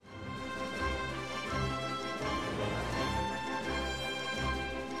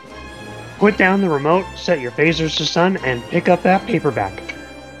Put down the remote, set your phasers to stun, and pick up that paperback.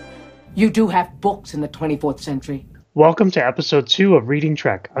 You do have books in the 24th century. Welcome to episode 2 of Reading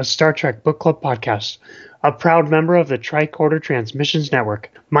Trek, a Star Trek book club podcast, a proud member of the Tricorder Transmissions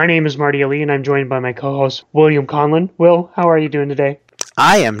Network. My name is Marty Ali, and I'm joined by my co-host, William Conlon. Will, how are you doing today?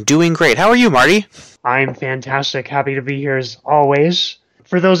 I am doing great. How are you, Marty? I'm fantastic. Happy to be here as always.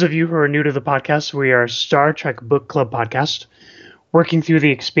 For those of you who are new to the podcast, we are a Star Trek book club podcast, working through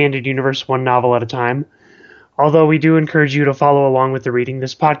the expanded universe one novel at a time. Although we do encourage you to follow along with the reading,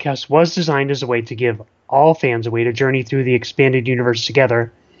 this podcast was designed as a way to give all fans a way to journey through the expanded universe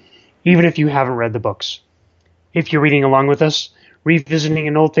together, even if you haven't read the books. If you're reading along with us, revisiting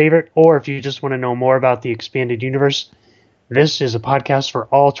an old favorite, or if you just want to know more about the expanded universe, this is a podcast for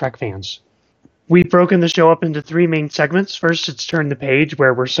all Trek fans. We've broken the show up into 3 main segments. First, it's Turn the Page,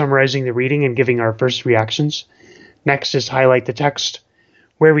 where we're summarizing the reading and giving our first reactions. Next is Highlight the Text,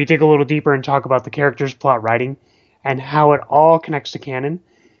 where we dig a little deeper and talk about the characters, plot, writing, and how it all connects to canon.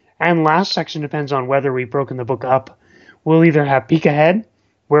 And last section depends on whether we've broken the book up. We'll either have Peek Ahead,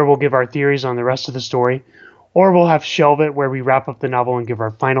 where we'll give our theories on the rest of the story, or we'll have Shelve It, where we wrap up the novel and give our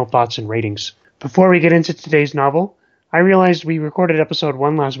final thoughts and ratings. Before we get into today's novel, I realized we recorded episode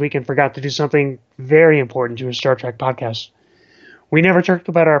 1 last week and forgot to do something very important to a Star Trek podcast. We never talked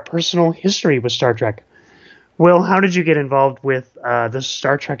about our personal history with Star Trek. Will, how did you get involved with the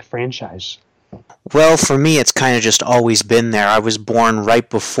Star Trek franchise? Well, for me, it's kind of just always been there. I was born right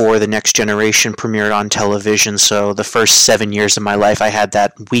before The Next Generation premiered on television, so the first 7 years of my life, I had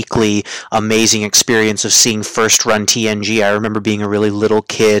that weekly amazing experience of seeing first-run TNG. I remember being a really little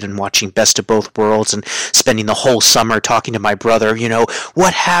kid and watching Best of Both Worlds and spending the whole summer talking to my brother,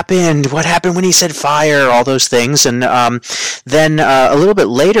 what happened? What happened when he said fire? All those things. And then a little bit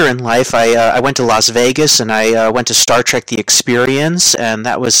later in life, I went to Las Vegas and I went to Star Trek The Experience, and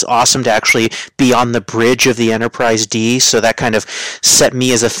that was awesome to actually be on the bridge of the Enterprise D, so that kind of set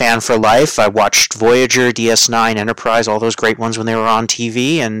me as a fan for life. I watched Voyager, DS9, Enterprise, all those great ones when they were on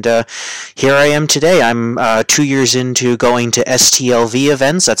TV, and here I am today. I'm 2 years into going to STLV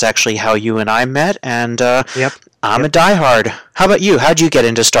events. That's actually how you and I met, and I'm a diehard. How about you? How'd you get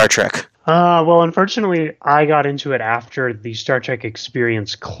into Star Trek? Well, unfortunately, I got into it after the Star Trek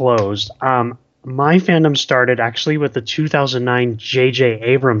Experience closed. My fandom started actually with the 2009 J.J.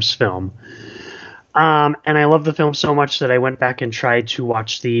 Abrams film. And I love the film so much that I went back and tried to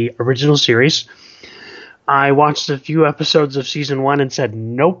watch the original series. I watched a few episodes of season 1 and said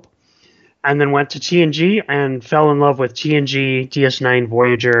nope. And then went to TNG and fell in love with TNG, DS9,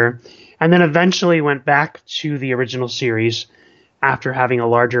 Voyager, and then eventually went back to the original series after having a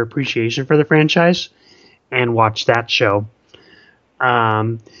larger appreciation for the franchise and watched that show.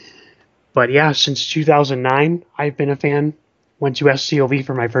 But yeah, since 2009, I've been a fan. Went to STLV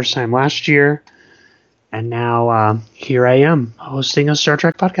for my first time last year. And now here I am hosting a Star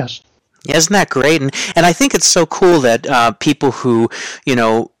Trek podcast. Yeah, isn't that great? And I think it's so cool that people who,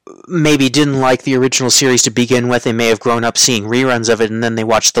 maybe didn't like the original series to begin with, they may have grown up seeing reruns of it and then they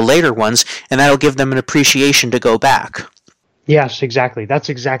watch the later ones, and that'll give them an appreciation to go back. Yes, exactly. That's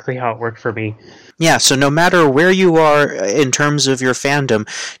exactly how it worked for me. Yeah, so no matter where you are in terms of your fandom,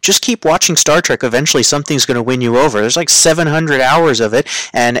 just keep watching Star Trek. Eventually something's going to win you over. There's like 700 hours of it,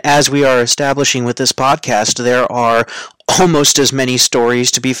 and as we are establishing with this podcast, there are almost as many stories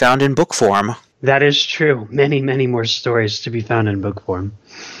to be found in book form. That is true. Many, many more stories to be found in book form.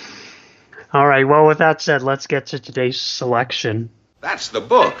 All right, well, with that said, let's get to today's selection. That's the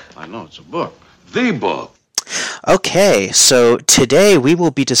book. I know it's a book. The book. Okay, so today we will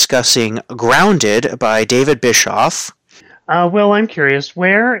be discussing Grounded by David Bischoff. Will, I'm curious,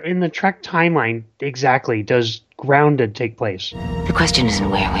 where in the Trek timeline exactly does Grounded take place? The question isn't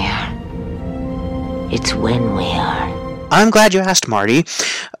where we are. It's when we are. I'm glad you asked, Marty.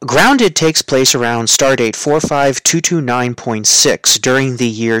 Grounded takes place around stardate 45229.6 during the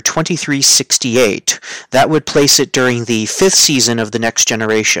year 2368. That would place it during the 5th season of The Next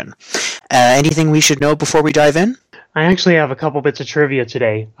Generation. Anything we should know before we dive in? I actually have a couple bits of trivia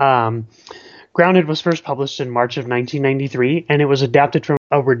today. Grounded was first published in March of 1993, and it was adapted from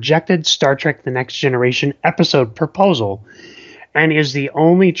a rejected Star Trek The Next Generation episode proposal, and is the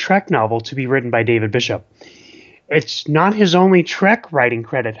only Trek novel to be written by David Bishop. It's not his only Trek writing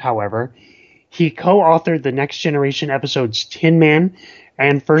credit, however. He co-authored the Next Generation episodes Tin Man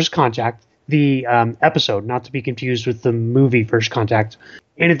and First Contact, the episode, not to be confused with the movie First Contact.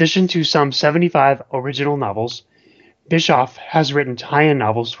 In addition to some 75 original novels, Bischoff has written tie-in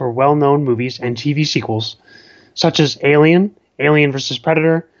novels for well-known movies and TV sequels, such as Alien, Alien vs.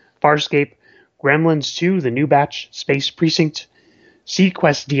 Predator, Farscape, Gremlins 2, The New Batch, Space Precinct,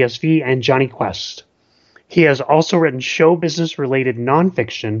 SeaQuest DSV, and Johnny Quest. He has also written show business-related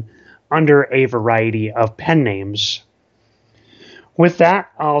nonfiction under a variety of pen names. With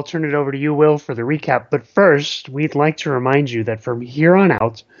that, I'll turn it over to you, Will, for the recap. But first, we'd like to remind you that from here on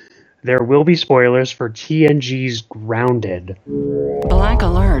out, there will be spoilers for TNG's Grounded. Black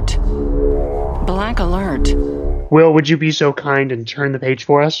alert. Black alert. Will, would you be so kind and turn the page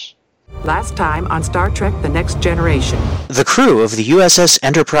for us? Last time on Star Trek The Next Generation. The crew of the USS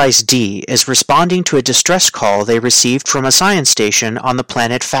Enterprise D is responding to a distress call they received from a science station on the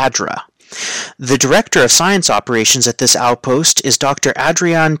planet Fadra. The director of science operations at this outpost is Dr.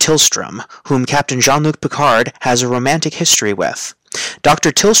 Adrian Tillstrom, whom Captain Jean-Luc Picard has a romantic history with.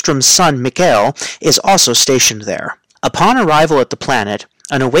 Dr. Tillstrom's son, Mikhail, is also stationed there. Upon arrival at the planet,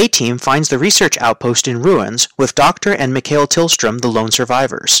 an away team finds the research outpost in ruins, with Dr. and Mikhail Tillstrom the lone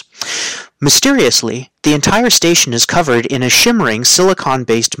survivors. Mysteriously, the entire station is covered in a shimmering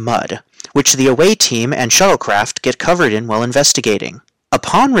silicon-based mud, which the away team and shuttlecraft get covered in while investigating.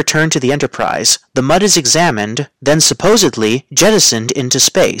 Upon return to the Enterprise, the mud is examined, then supposedly jettisoned into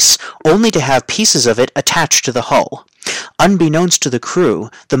space, only to have pieces of it attached to the hull. Unbeknownst to the crew,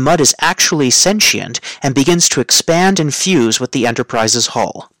 the mud is actually sentient and begins to expand and fuse with the Enterprise's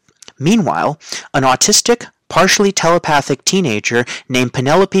hull. Meanwhile, an autistic, partially telepathic teenager named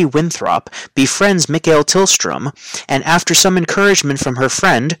Penelope Winthrop befriends Mikhail Tillstrom, and after some encouragement from her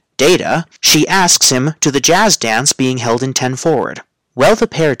friend, Data, she asks him to the jazz dance being held in 10 Forward. While the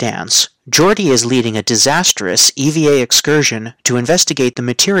pair dance, Geordi is leading a disastrous EVA excursion to investigate the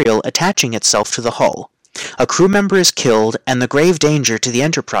material attaching itself to the hull. A crew member is killed, and the grave danger to the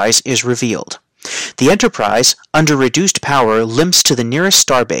Enterprise is revealed. The Enterprise, under reduced power, limps to the nearest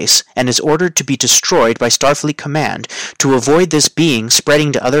starbase and is ordered to be destroyed by Starfleet Command to avoid this being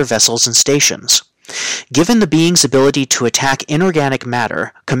spreading to other vessels and stations. Given the being's ability to attack inorganic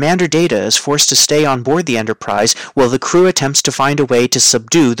matter, Commander Data is forced to stay on board the Enterprise while the crew attempts to find a way to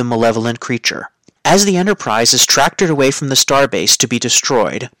subdue the malevolent creature. As the Enterprise is tractored away from the starbase to be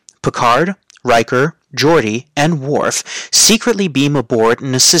destroyed, Picard, Riker, Geordi, and Worf secretly beam aboard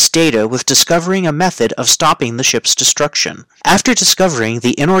and assist Data with discovering a method of stopping the ship's destruction. After discovering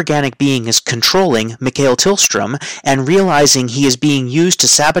the inorganic being is controlling Mikhail Tillstrom and realizing he is being used to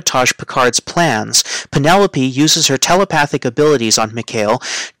sabotage Picard's plans, Penelope uses her telepathic abilities on Mikhail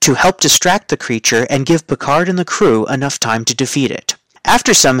to help distract the creature and give Picard and the crew enough time to defeat it.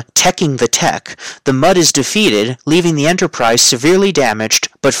 After some teching the tech, the mud is defeated, leaving the Enterprise severely damaged,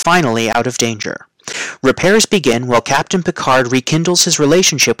 but finally out of danger. Repairs begin while Captain Picard rekindles his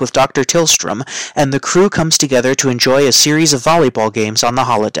relationship with Dr. Tillstrom, and the crew comes together to enjoy a series of volleyball games on the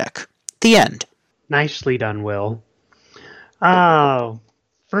holodeck. The end. Nicely done, Will. Oh,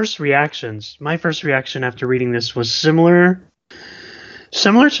 first reactions. My first reaction after reading this was similar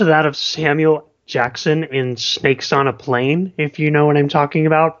to that of Samuel Jackson in Snakes on a Plane, if you know what I'm talking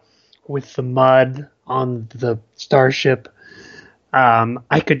about, with the mud on the starship.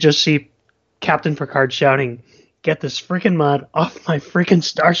 I could just see Captain Picard shouting, "Get this freaking mud off my freaking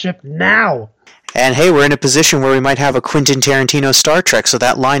starship now!" And hey, we're in a position where we might have a Quentin Tarantino Star Trek, so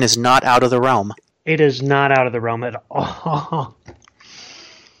that line is not out of the realm. It is not out of the realm at all.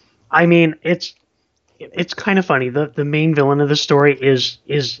 I mean, it's kind of funny. The main villain of the story is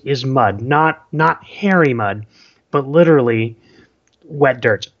mud, not hairy mud, but literally wet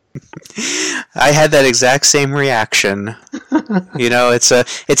dirt. I had that exact same reaction. You know, it's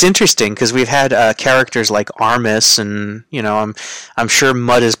interesting because we've had characters like Armus, and you know, I'm sure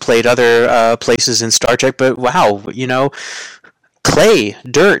mud has played other places in Star Trek, but wow, you know, clay,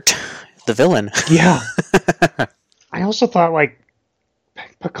 dirt, the villain. Yeah. I also thought like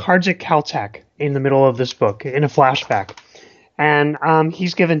Picard's at Caltech in the middle of this book in a flashback, and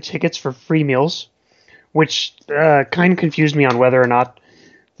he's given tickets for free meals, which kind of confused me on whether or not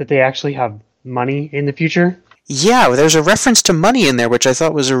that they actually have money in the future. Yeah, there's a reference to money in there, which I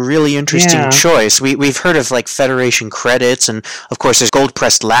thought was a really interesting choice. We've heard of like Federation credits, and of course there's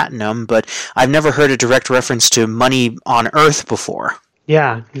gold-pressed latinum, but I've never heard a direct reference to money on Earth before.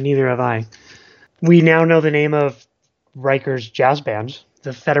 Yeah, neither have I. We now know the name of Riker's jazz band,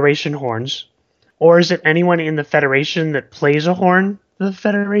 the Federation Horns. Or is it anyone in the Federation that plays a horn? The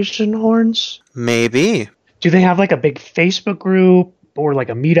Federation Horns? Maybe. Do they have like a big Facebook group or like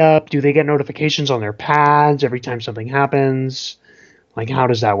a meetup? Do they get notifications on their pads every time something happens? Like, how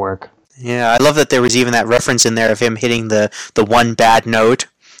does that work? Yeah, I love that there was even that reference in there of him hitting the one bad note.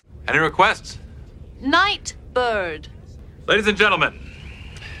 Any requests? Nightbird. Ladies and gentlemen,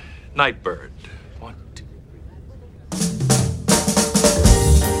 Nightbird. 1, 2.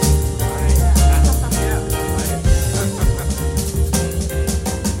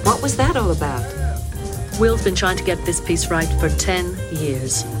 Will's been trying to get this piece right for 10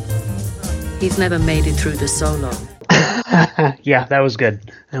 years. He's never made it through the solo. Yeah, that was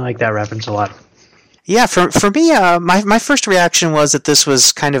good. I like that reference a lot. Yeah, for me, my first reaction was that this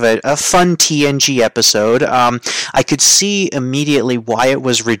was kind of a fun TNG episode. I could see immediately why it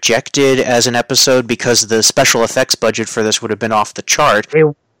was rejected as an episode because the special effects budget for this would have been off the chart.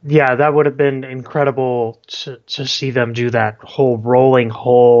 Yeah, that would have been incredible to see them do that whole rolling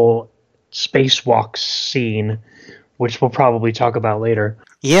whole spacewalk scene, which we'll probably talk about later.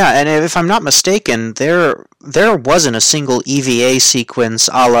 Yeah, and if I'm not mistaken, there wasn't a single EVA sequence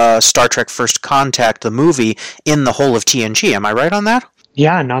a la Star Trek First Contact, the movie, in the whole of TNG. Am I right on that?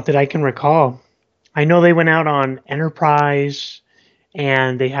 Yeah, not that I can recall. I know they went out on Enterprise,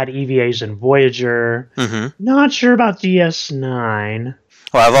 and they had EVAs in Voyager. Mm-hmm. Not sure about DS9.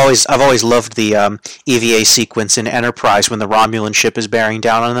 Well, I've always loved the EVA sequence in Enterprise when the Romulan ship is bearing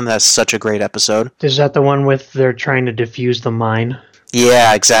down on them. That's such a great episode. Is that the one with they're trying to defuse the mine?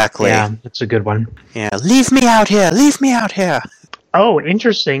 Yeah, exactly. Yeah, that's a good one. Yeah, leave me out here! Leave me out here! Oh,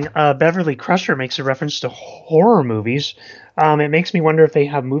 interesting. Beverly Crusher makes a reference to horror movies. It makes me wonder if they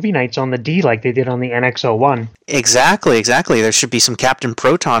have movie nights on the D like they did on the NX-01. Exactly. There should be some Captain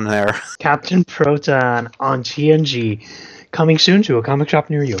Proton there. Captain Proton on TNG. Coming soon to a comic shop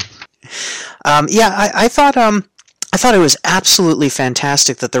near you. I thought it was absolutely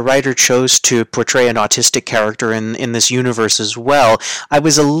fantastic that the writer chose to portray an autistic character in this universe as well. I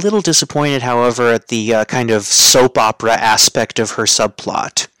was a little disappointed, however, at the kind of soap opera aspect of her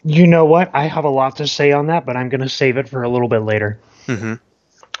subplot. You know what? I have a lot to say on that, but I'm going to save it for a little bit later. Mm-hmm.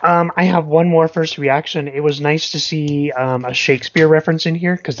 I have one more first reaction. It was nice to see a Shakespeare reference in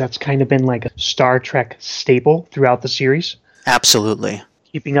here, because that's kind of been like a Star Trek staple throughout the series. Absolutely.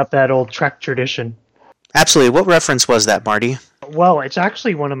 Keeping up that old Trek tradition. Absolutely. What reference was that, Marty? Well, it's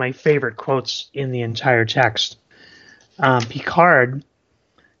actually one of my favorite quotes in the entire text. Picard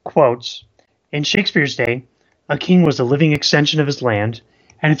quotes, "In Shakespeare's day, a king was a living extension of his land,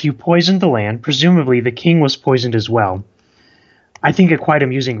 and if you poisoned the land, presumably the king was poisoned as well. I think it quite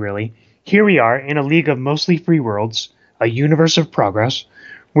amusing, really. Here we are, in a league of mostly free worlds, a universe of progress,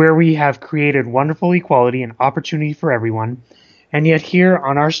 where we have created wonderful equality and opportunity for everyone, and yet here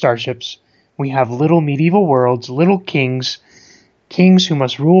on our starships, we have little medieval worlds, little kings who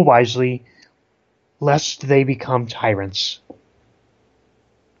must rule wisely, lest they become tyrants."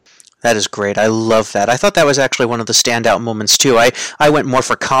 That is great. I love that. I thought that was actually one of the standout moments, too. I went more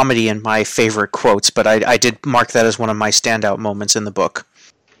for comedy in my favorite quotes, but I did mark that as one of my standout moments in the book.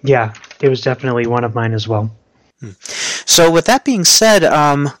 Yeah, it was definitely one of mine as well. So with that being said,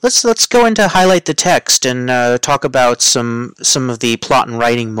 let's go into highlight the text and talk about some of the plot and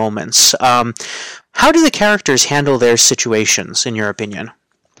writing moments. How do the characters handle their situations, in your opinion?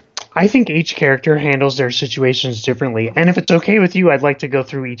 I think each character handles their situations differently, and if it's okay with you, I'd like to go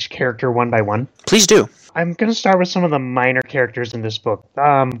through each character one by one. Please do. I'm going to start with some of the minor characters in this book.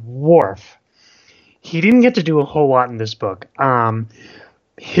 Worf. He didn't get to do a whole lot in this book.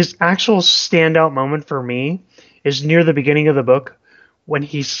 His actual standout moment for me is near the beginning of the book when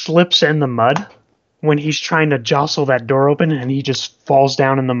he slips in the mud, when he's trying to jostle that door open and he just falls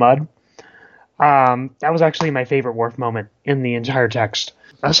down in the mud. That was actually my favorite Worf moment in the entire text.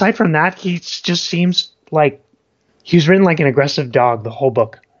 Aside from that, he just seems like he's written like an aggressive dog the whole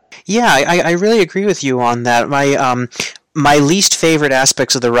book. Yeah, I really agree with you on that. My least favorite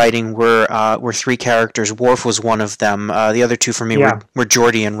aspects of the writing were three characters. Worf was one of them. The other two for me were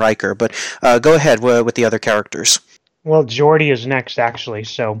Geordi and Riker. But go ahead with the other characters. Well, Geordi is next, actually.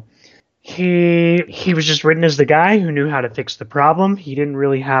 So he was just written as the guy who knew how to fix the problem. He didn't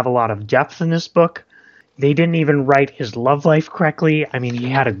really have a lot of depth in this book. They didn't even write his love life correctly. I mean, he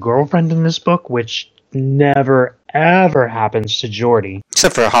had a girlfriend in this book, which never, ever happens to Geordi.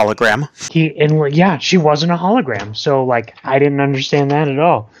 Except for a hologram. She wasn't a hologram. So, I didn't understand that at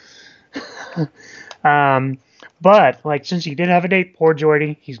all. But, since he did have a date, poor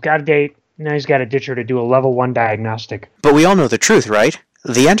Geordi, he's got a date. Now he's got to ditch her to do a level 1 diagnostic. But we all know the truth, right?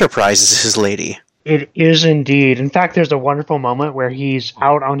 The Enterprise is his lady. It is indeed. In fact, there's a wonderful moment where he's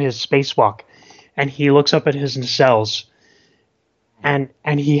out on his spacewalk, and he looks up at his nacelles, and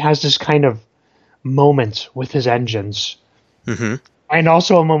he has this kind of moment with his engines. Mm-hmm. And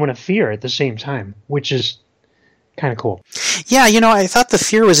also a moment of fear at the same time, which is kind of cool. Yeah, I thought the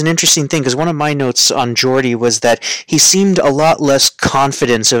fear was an interesting thing, because one of my notes on Geordi was that he seemed a lot less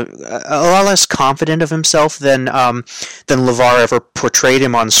confident of himself than LeVar ever portrayed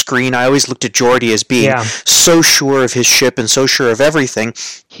him on screen. I always looked at Geordi as being so sure of his ship and so sure of everything.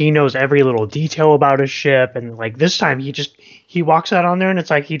 He knows every little detail about his ship, and this time he walks out on there and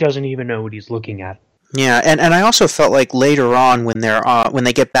it's like he doesn't even know what he's looking at. Yeah, and I also felt like later on when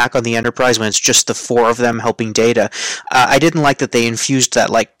they get back on the Enterprise, when it's just the four of them helping Data, I didn't like that they infused that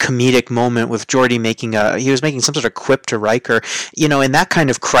like comedic moment with Geordi he was making some sort of quip to Riker. In that kind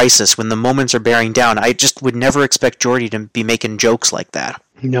of crisis, when the moments are bearing down, I just would never expect Geordi to be making jokes like that.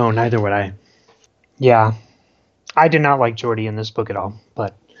 No, neither would I. Yeah, I did not like Geordi in this book at all.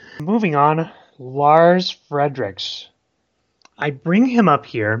 But moving on, Lars Fredericks. I bring him up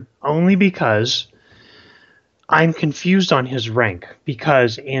here only because I'm confused on his rank,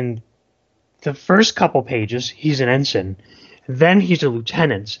 because in the first couple pages, he's an ensign, then he's a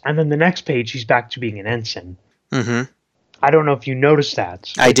lieutenant, and then the next page, he's back to being an ensign. Mm-hmm. I don't know if you noticed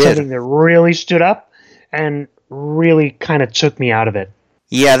that. I did. Something that really stood up and really kind of took me out of it.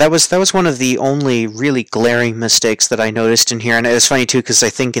 Yeah, that was one of the only really glaring mistakes that I noticed in here, and it's funny too because I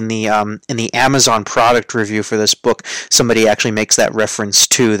think in the Amazon product review for this book, somebody actually makes that reference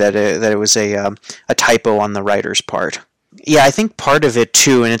too, that it was a typo on the writer's part. Yeah, I think part of it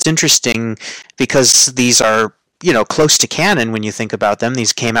too, and it's interesting because these are close to canon when you think about them.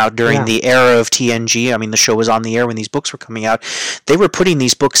 These came out during the era of TNG. I mean, the show was on the air when these books were coming out. They were putting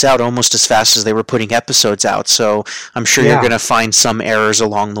these books out almost as fast as they were putting episodes out, so I'm sure you're going to find some errors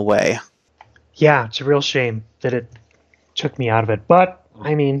along the way. Yeah, it's a real shame that it took me out of it. But,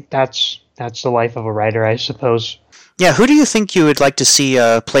 I mean, that's the life of a writer, I suppose. Yeah, who do you think you would like to see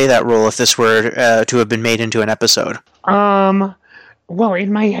play that role if this were to have been made into an episode? Well,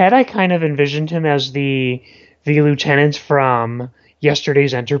 in my head, I kind of envisioned him as the lieutenant from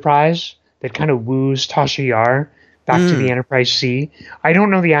yesterday's Enterprise that kind of woos Tasha Yar back to the Enterprise C. I don't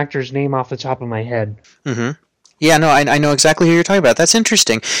know the actor's name off the top of my head. Mm-hmm. Yeah, no, I know exactly who you're talking about. That's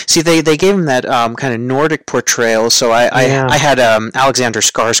interesting. See, they gave him that kind of Nordic portrayal, so I had Alexander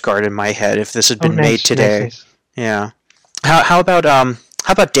Skarsgård in my head if this had been made today. Nice. Yeah. How about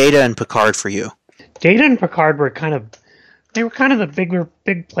Data and Picard for you? Data and Picard were kind of the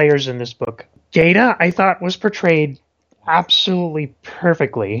big players in this book. Data, I thought, was portrayed absolutely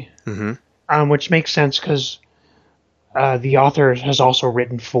perfectly, which makes sense because the author has also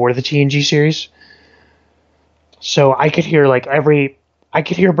written for the TNG series. So I could hear Brent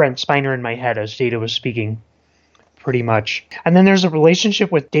Spiner in my head as Data was speaking, pretty much. And then there's a relationship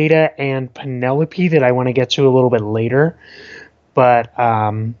with Data and Penelope that I want to get to a little bit later, but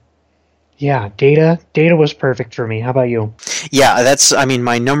yeah, Data was perfect for me. How about you? Yeah,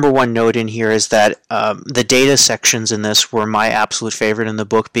 my number one note in here is that the Data sections in this were my absolute favorite in the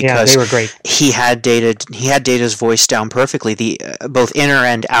book because they were great. He had Data's voice down perfectly, both inner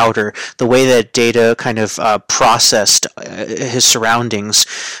and outer. The way that Data kind of processed his surroundings,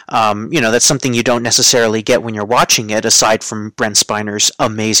 that's something you don't necessarily get when you're watching it, aside from Brent Spiner's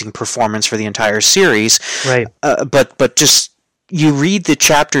amazing performance for the entire series. Right. But just you read the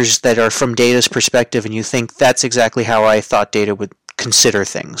chapters that are from Data's perspective and you think that's exactly how I thought Data would consider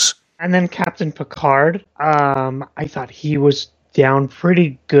things. And then Captain Picard, I thought he was down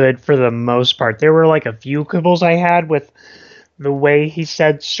pretty good for the most part. There were like a few quibbles I had with the way he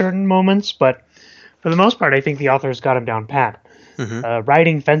said certain moments, but for the most part, I think the author's got him down pat. Mm-hmm.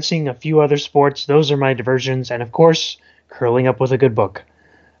 Riding, fencing, a few other sports, those are my diversions, and of course, curling up with a good book.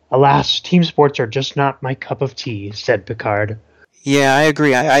 Alas, team sports are just not my cup of tea, said Picard. Yeah, I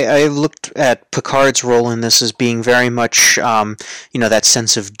agree. I looked at Picard's role in this as being very much, that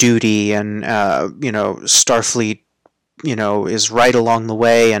sense of duty and, Starfleet, is right along the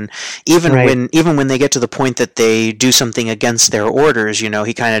way. And even when they get to the point that they do something against their orders,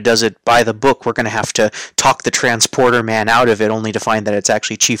 he kind of does it by the book. We're going to have to talk the transporter man out of it, only to find that it's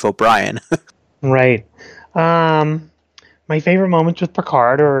actually Chief O'Brien. Right. My favorite moments with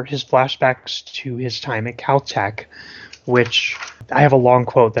Picard are his flashbacks to his time at Caltech, which I have a long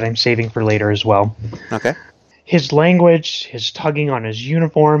quote that I'm saving for later as well. Okay. His language, his tugging on his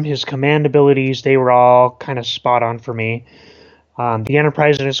uniform, his command abilities, they were all kind of spot on for me. The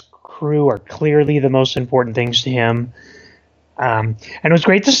Enterprise and his crew are clearly the most important things to him. And it was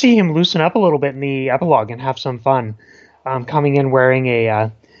great to see him loosen up a little bit in the epilogue and have some fun, coming in wearing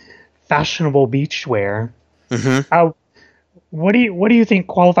a fashionable beachwear. Mm-hmm. What do you think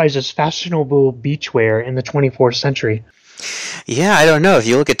qualifies as fashionable beachwear in the 24th century? Yeah, I don't know. If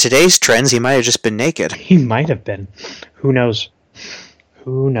you look at today's trends, he might have just been naked. He might have been. Who knows?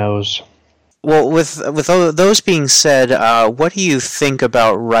 Well, with those being said, what do you think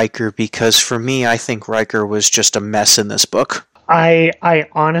about Riker? Because for me, I think Riker was just a mess in this book. I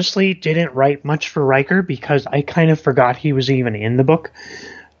honestly didn't write much for Riker because I kind of forgot he was even in the book.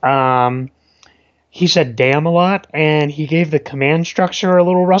 He said damn a lot, and he gave the command structure a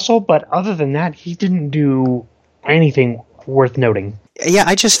little rustle, but other than that, he didn't do anything worth noting. Yeah,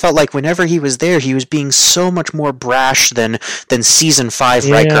 I just felt like whenever he was there, he was being so much more brash than season 5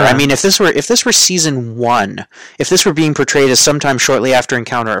 Riker. I mean, if this were season 1, if this were being portrayed as sometime shortly after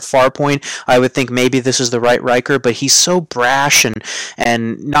Encounter at Farpoint, I would think maybe this is the right Riker. But he's so brash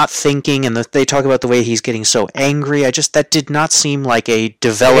and not thinking, and they talk about the way he's getting so angry. That did not seem like a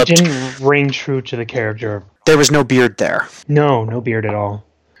developed. It didn't ring true to the character. There was no beard there. No beard at all.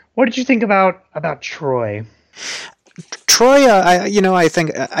 What did you think about Troi? Troi,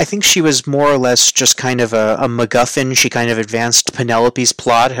 I think she was more or less just kind of a MacGuffin. She kind of advanced Penelope's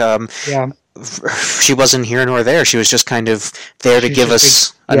plot. She wasn't here nor there. She was just kind of there to give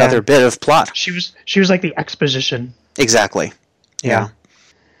us another bit of plot. She was like the exposition. Exactly. Yeah.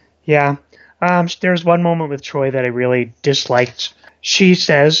 There's one moment with Troi that I really disliked. She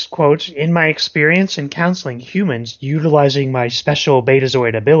says, quote, "In my experience in counseling humans utilizing my special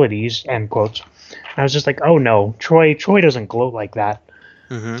Betazoid abilities," end quote. I was just like, oh no, Troi doesn't gloat like that.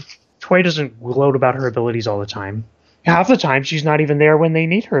 Mm-hmm. Troi doesn't gloat about her abilities all the time. Half the time, she's not even there when they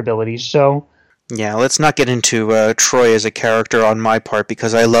need her abilities, so... Yeah, let's not get into Troi as a character on my part,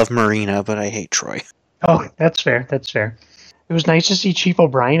 because I love Marina, but I hate Troi. Oh, that's fair. It was nice to see Chief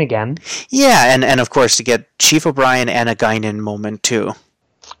O'Brien again. Yeah, and of course to get Chief O'Brien and a Guinan moment, too.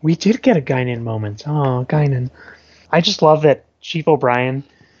 We did get a Guinan moment. Oh, Guinan. I just love that Chief O'Brien...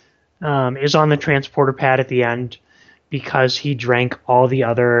 is on the transporter pad at the end because he drank all the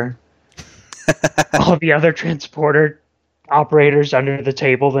other transporter operators under the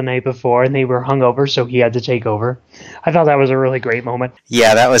table the night before, and they were hungover, so he had to take over. I thought that was a really great moment.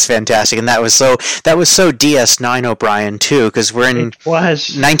 Yeah, that was fantastic, and that was so DS9 O'Brien too, because we're in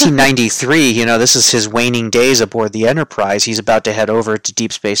 1993. This is his waning days aboard the Enterprise. He's about to head over to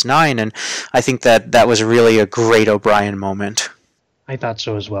Deep Space Nine, and I think that was really a great O'Brien moment. I thought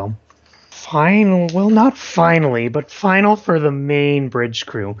so as well. Not finally, but final for the main bridge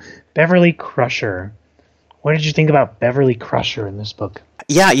crew, Beverly Crusher. What did you think about Beverly Crusher in this book?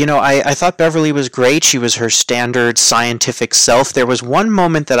 Yeah, I thought Beverly was great. She was her standard scientific self. There was one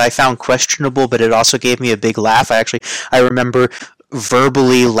moment that I found questionable, but it also gave me a big laugh. I remember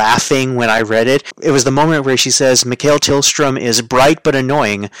verbally laughing when I read it. It was the moment where she says, "Mikhail Tillstrom is bright but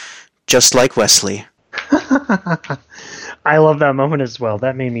annoying, just like Wesley." I love that moment as well.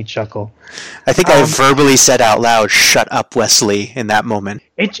 That made me chuckle. I think I verbally said out loud, "Shut up, Wesley," in that moment.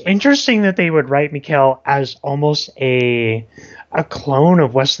 It's interesting that they would write Mikhail as almost a clone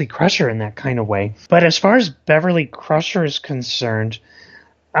of Wesley Crusher in that kind of way. But as far as Beverly Crusher is concerned,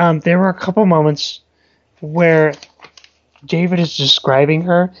 there were a couple moments where David is describes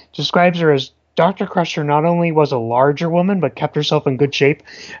her as Dr. Crusher not only was a larger woman, but kept herself in good shape,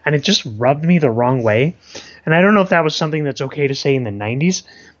 and it just rubbed me the wrong way. And I don't know if that was something that's okay to say in the 90s,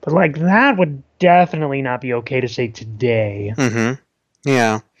 but that would definitely not be okay to say today. Mm-hmm.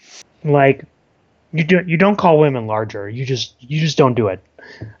 Yeah. You don't call women larger. You just don't do it.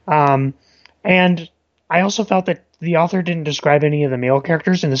 And I also felt that the author didn't describe any of the male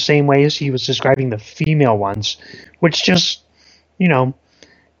characters in the same way as he was describing the female ones, which just,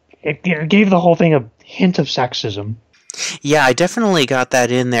 it gave the whole thing a hint of sexism. Yeah, I definitely got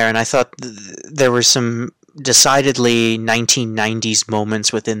that in there, and I thought there were some decidedly 1990s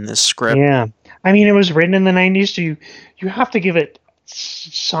moments within this script. Yeah. I mean, it was written in the 90s, so you have to give it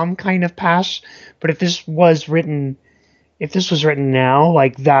some kind of pass, but if this was written now,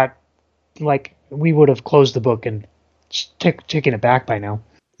 we would have closed the book and taken it back by now.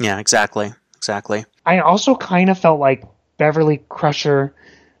 Yeah, exactly. I also kind of felt like Beverly Crusher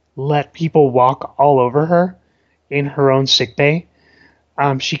let people walk all over her in her own sickbay.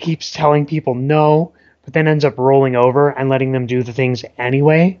 She keeps telling people no, but then ends up rolling over and letting them do the things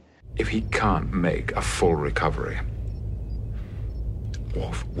anyway. If he can't make a full recovery,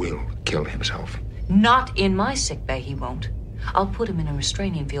 Worf will kill himself. Not in my sickbay, he won't. I'll put him in a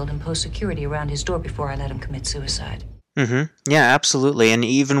restraining field and post security around his door before I let him commit suicide. Mm-hmm. Yeah, absolutely. And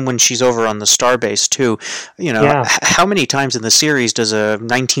even when she's over on the starbase too, how many times in the series does a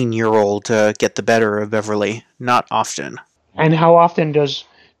 19-year-old get the better of Beverly? Not often. And how often do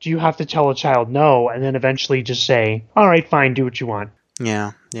you have to tell a child no and then eventually just say, all right, fine, do what you want?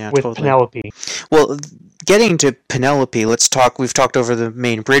 Yeah, with totally. Penelope. Well, getting to Penelope, we've talked over the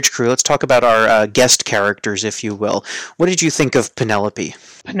main bridge crew. Let's talk about our guest characters, if you will. What did you think of Penelope?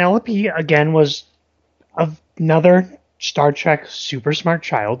 Penelope, again, was another Star Trek super smart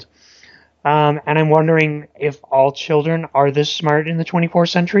child. And I'm wondering if all children are this smart in the 24th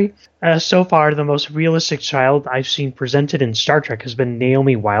century. So far, the most realistic child I've seen presented in Star Trek has been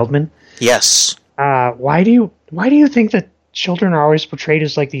Naomi Wildman. Yes. Why do you think that children are always portrayed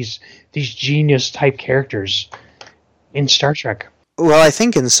as these genius type characters? in Star Trek. Well, I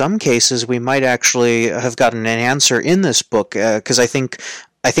think in some cases we might actually have gotten an answer in this book, because I think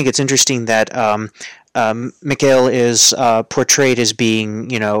it's interesting that Mikhail is portrayed as being,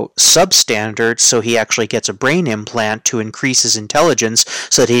 substandard, so he actually gets a brain implant to increase his intelligence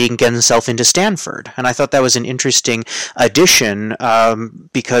so that he can get himself into Stanford. And I thought that was an interesting addition,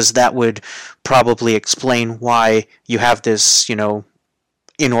 because that would probably explain why you have this,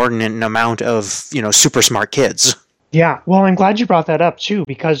 inordinate amount of, super smart kids. Yeah, well, I'm glad you brought that up, too,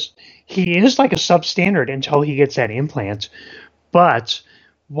 because he is like a substandard until he gets that implant. But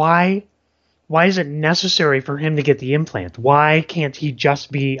why is it necessary for him to get the implant? Why can't he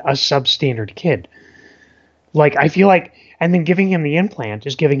just be a substandard kid? Like, I feel like, and then giving him the implant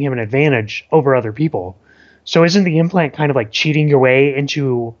is giving him an advantage over other people. So isn't the implant kind of like cheating your way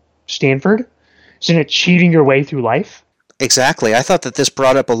into Stanford? Isn't it cheating your way through life? Exactly. I thought that this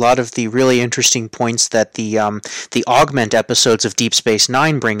brought up a lot of the really interesting points that the augment episodes of Deep Space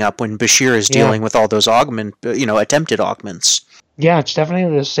Nine bring up when Bashir is dealing with all those attempted augments. Yeah, it's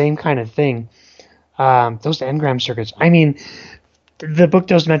definitely the same kind of thing. Those engram circuits. I mean, the book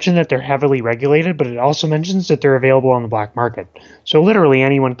does mention that they're heavily regulated, but it also mentions that they're available on the black market. So literally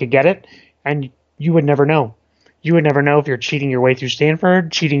anyone could get it, and you would never know. You would never know if you're cheating your way through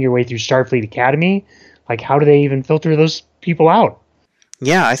Stanford, cheating your way through Starfleet Academy. Like, how do they even filter those people out?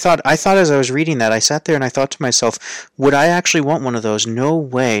 Yeah, I thought as I was reading that, I sat there and I thought to myself, would I actually want one of those? No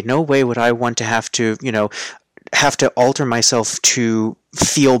way would I want to have to alter myself to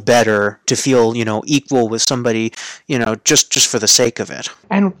feel better, to feel, equal with somebody, just for the sake of it.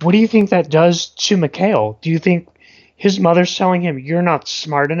 And what do you think that does to Mikhail? Do you think his mother's telling him, you're not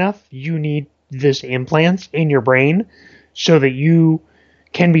smart enough, you need this implant in your brain so that you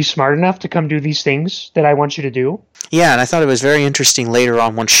can be smart enough to come do these things that I want you to do? Yeah, and I thought it was very interesting later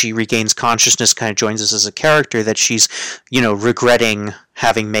on once she regains consciousness, kind of joins us as a character, that she's, regretting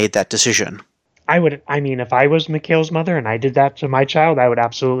having made that decision. If I was Mikhail's mother and I did that to my child, I would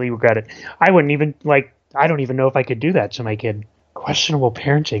absolutely regret it. I don't even know if I could do that to my kid. Questionable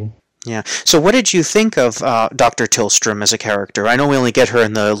parenting. Yeah. So what did you think of Dr. Tillstrom as a character? I know we only get her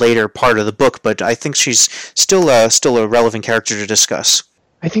in the later part of the book, but I think she's still a relevant character to discuss.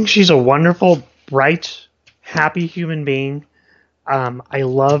 I think she's a wonderful, bright, happy human being. I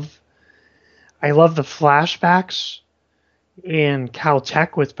love the flashbacks in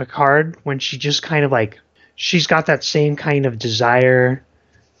Caltech with Picard when she just kind of she's got that same kind of desire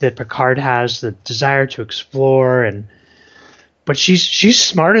that Picard has, the desire to explore, but she's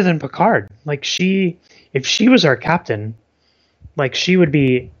smarter than Picard. If she was our captain, she would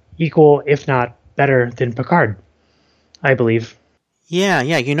be equal, if not better than Picard, I believe. Yeah.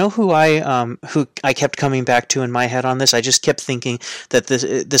 You know who I kept coming back to in my head on this? I just kept thinking that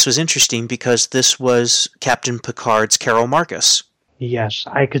this was interesting because this was Captain Picard's Carol Marcus. Yes,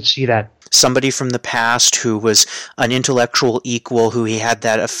 I could see that. Somebody from the past who was an intellectual equal, who he had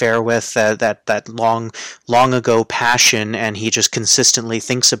that affair with, that long ago passion, and he just consistently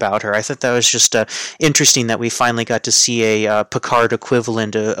thinks about her. I thought that was just interesting that we finally got to see a Picard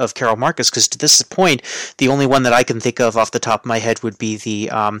equivalent of Carol Marcus, because to this point, the only one that I can think of off the top of my head would be the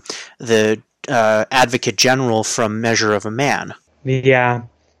Advocate General from Measure of a Man. Yeah,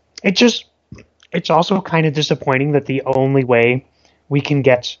 it's also kind of disappointing that the only way we can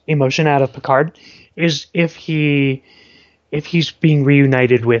get emotion out of Picard is if he's being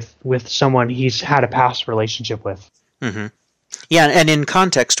reunited with someone he's had a past relationship with. Mm-hmm. Yeah, and in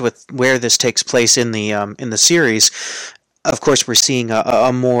context with where this takes place in the series, of course we're seeing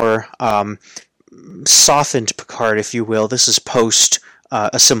a more softened Picard, if you will. This is post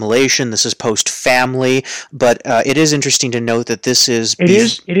assimilation. This is post family, but it is interesting to note that this is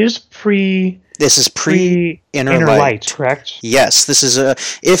pre. This is pre-Inner Light, correct? Yes, this is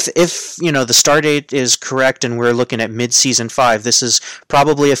if the stardate is correct and we're looking at mid-season 5, this is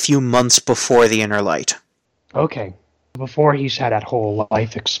probably a few months before the Inner Light. Okay, before he's had that whole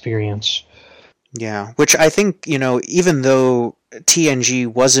life experience. Yeah, which I think, even though TNG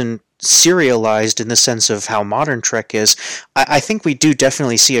wasn't serialized in the sense of how modern Trek is, I think we do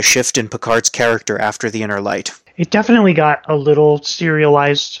definitely see a shift in Picard's character after the Inner Light. It definitely got a little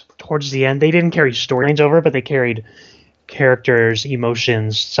serialized towards the end. They didn't carry storylines over, but they carried characters,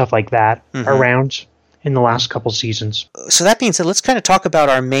 emotions, stuff like that around in the last couple seasons. So that being said, let's kind of talk about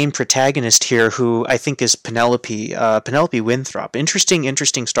our main protagonist here, who I think is Penelope Winthrop.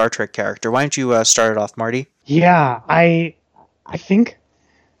 Interesting Star Trek character. Why don't you start it off, Marty? Yeah, I think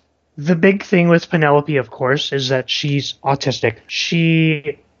the big thing with Penelope, of course, is that she's autistic.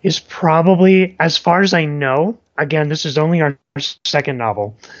 She is probably, as far as I know, again, this is only our second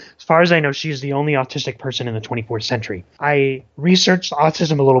novel. As far as I know, she's the only autistic person in the 24th century. I researched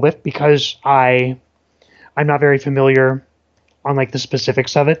autism a little bit because I'm not very familiar on like the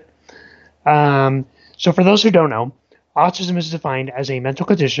specifics of it. So for those who don't know, autism is defined as a mental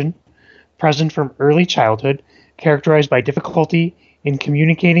condition present from early childhood, characterized by difficulty in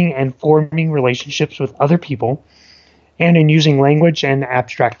communicating and forming relationships with other people, and in using language and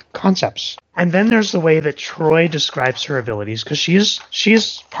abstract concepts. And then there's the way that Troy describes her abilities, because she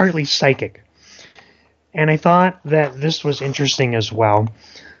is partly psychic. And I thought that this was interesting as well.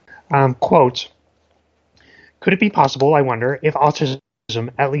 Quote, "Could it be possible, I wonder, if autism,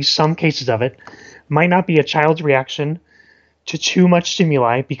 at least some cases of it, might not be a child's reaction to too much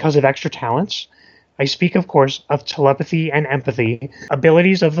stimuli because of extra talents? I speak, of course, of telepathy and empathy,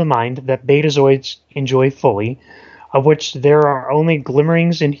 abilities of the mind that betazoids enjoy fully, of which there are only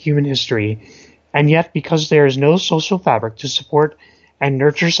glimmerings in human history, and yet because there is no social fabric to support and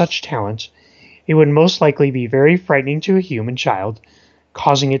nurture such talent, it would most likely be very frightening to a human child,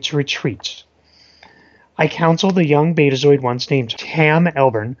 causing it to retreat. I counseled a young betazoid once named Tam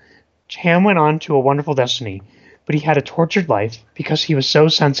Elburn. Tam went on to a wonderful destiny, but he had a tortured life because he was so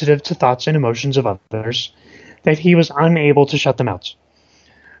sensitive to thoughts and emotions of others that he was unable to shut them out.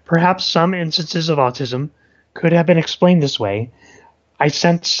 Perhaps some instances of autism could have been explained this way. I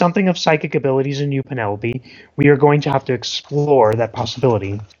sense something of psychic abilities in you, Penelope. We are going to have to explore that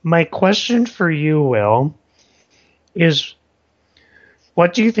possibility." My question for you, Will, is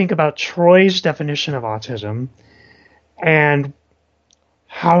what do you think about Troy's definition of autism, and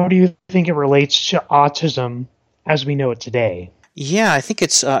how do you think it relates to autism as we know it today? Yeah, I think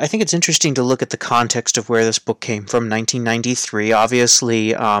it's interesting to look at the context of where this book came from. 1993.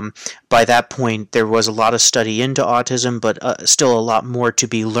 Obviously, by that point, there was a lot of study into autism, but still a lot more to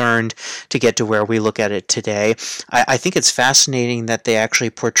be learned to get to where we look at it today. I think it's fascinating that they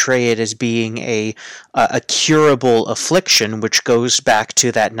actually portray it as being a curable affliction, which goes back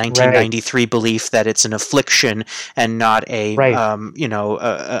to that 1993 belief that it's an affliction and not a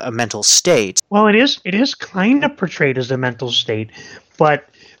a mental state. Well, it is kind of portrayed as a mental state, but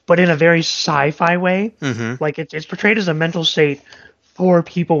in a very sci-fi way. Mm-hmm. Like it's portrayed as a mental state for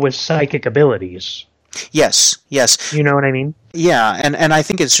people with psychic abilities. Yes. You know what I mean? Yeah, and I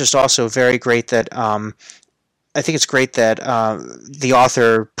think it's just also very great that the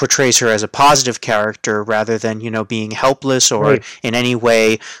author portrays her as a positive character rather than being helpless or in any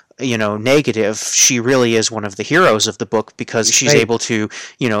way negative. She really is one of the heroes of the book because she's able to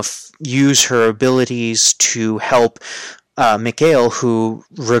use her abilities to help Mikhail, who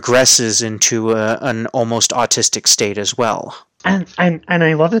regresses into an almost autistic state as well. And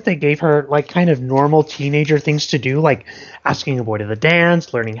I love that they gave her like kind of normal teenager things to do, like asking a boy to the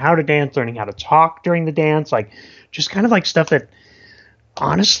dance, learning how to dance, learning how to talk during the dance, like just kind of like stuff that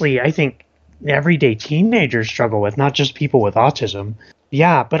honestly I think everyday teenagers struggle with, not just people with autism.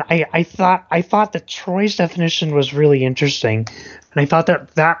 Yeah, but I thought that Troy's definition was really interesting, and I thought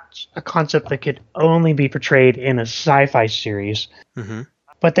that that's a concept that could only be portrayed in a sci-fi series. Mm-hmm.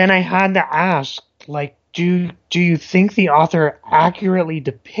 But then I had to ask, like, do you think the author accurately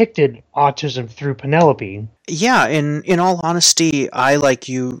depicted autism through Penelope? Yeah, in all honesty, I, like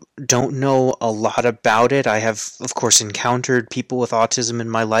you, don't know a lot about it. I have, of course, encountered people with autism in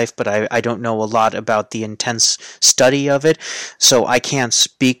my life, but I don't know a lot about the intense study of it, so I can't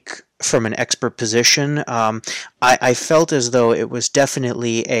speak from an expert position. I felt as though it was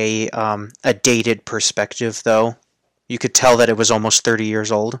definitely a dated perspective, though. You could tell that it was almost 30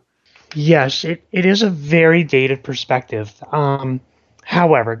 years old. Yes, it is a very dated perspective.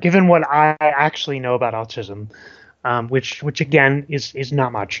 However, given what I actually know about autism, which again is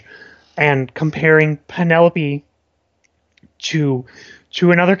not much, and comparing Penelope to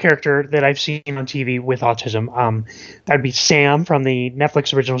another character that I've seen on TV with autism, that'd be Sam from the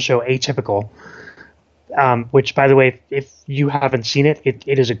Netflix original show Atypical. Which, by the way, if you haven't seen it,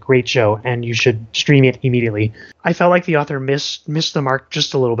 it is a great show, and you should stream it immediately. I felt like the author missed the mark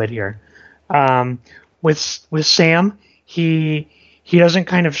just a little bit here. With Sam, he doesn't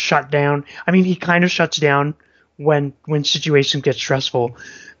kind of shut down. I mean, he kind of shuts down when situations get stressful,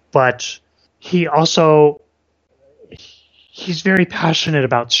 but he's very passionate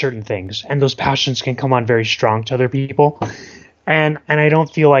about certain things, and those passions can come on very strong to other people. And I don't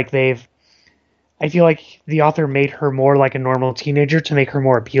feel like I feel like the author made her more like a normal teenager to make her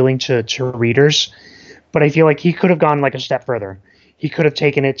more appealing to readers. But I feel like he could have gone like a step further. He could have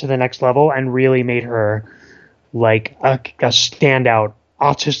taken it to the next level and really made her like a standout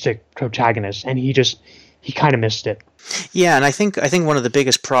autistic protagonist. And he he kind of missed it. Yeah, and I think one of the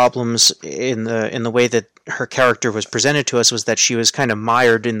biggest problems in the way that her character was presented to us was that she was kind of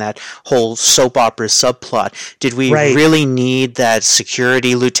mired in that whole soap opera subplot. Did we really need that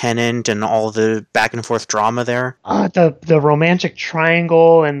security lieutenant and all the back and forth drama there? The romantic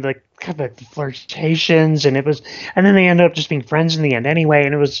triangle and the kind of flirtations, and then they ended up just being friends in the end anyway,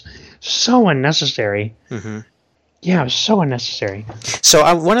 and it was so unnecessary. Mm-hmm. Yeah, it was so unnecessary. So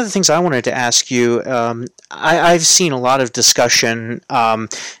one of the things I wanted to ask you, I've seen a lot of discussion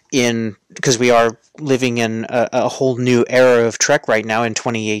because we are living in a whole new era of Trek right now in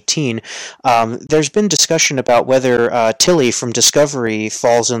 2018. There's been discussion about whether Tilly from Discovery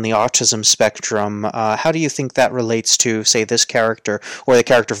falls in the autism spectrum. How do you think that relates to, say, this character or the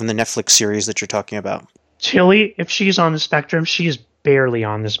character from the Netflix series that you're talking about? Tilly, if she's on the spectrum, she is barely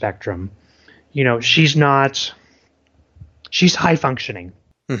on the spectrum. She's not... She's high functioning.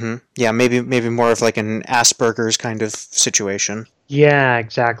 Mm-hmm. Yeah, maybe more of like an Asperger's kind of situation. Yeah,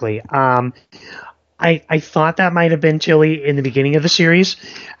 exactly. I thought that might have been Tilly in the beginning of the series,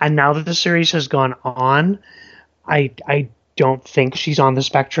 and now that the series has gone on, I don't think she's on the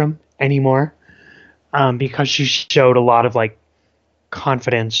spectrum anymore, because she showed a lot of like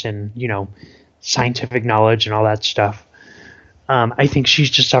confidence and scientific knowledge and all that stuff. I think she's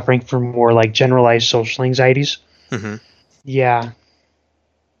just suffering from more like generalized social anxieties. Mm-hmm. Yeah,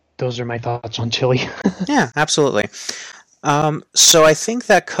 those are my thoughts on Tilly. Yeah, absolutely. So I think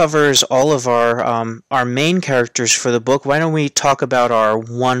that covers all of our main characters for the book. Why don't we talk about our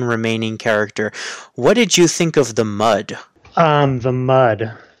one remaining character? What did you think of the Mud? The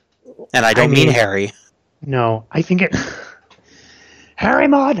Mud. And I don't mean Harry. No, I think it... Harry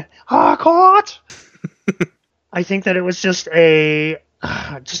Mudd! Harcourt! I think that it was just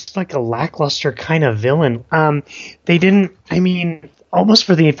like a lackluster kind of villain. They didn't, almost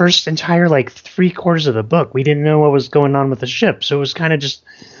for the first entire, 3/4 of the book, we didn't know what was going on with the ship. So it was kind of just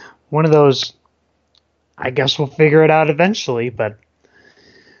one of those, I guess we'll figure it out eventually. But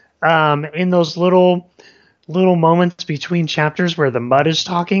in those little moments between chapters where the Mud is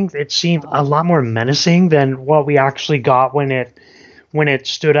talking, it seemed a lot more menacing than what we actually got when it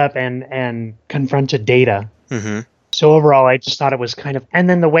stood up and confronted Data. Mm-hmm. So overall, I just thought it was kind of... And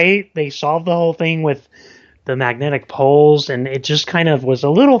then the way they solved the whole thing with the magnetic poles, and it just kind of was a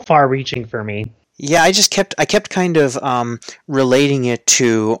little far-reaching for me. Yeah, I kept kind of relating it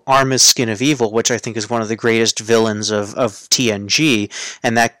to Arma's Skin of Evil, which I think is one of the greatest villains of TNG,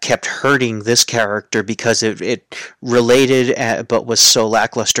 and that kept hurting this character because it related but was so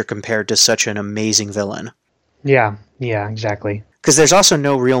lackluster compared to such an amazing villain. Yeah, exactly. Because there's also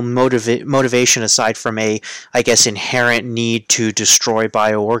no real motivation aside from a, I guess, inherent need to destroy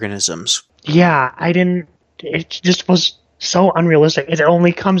bioorganisms. Yeah, it just was so unrealistic. It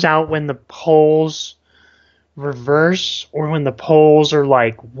only comes out when the poles reverse or when the poles are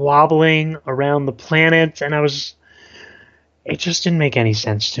wobbling around the planet, and it just didn't make any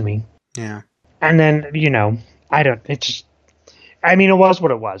sense to me. Yeah. And then, it was what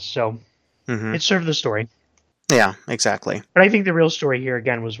it was, so It served the story. Yeah, exactly. But I think the real story here,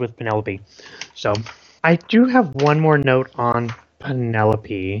 again, was with Penelope. So I do have one more note on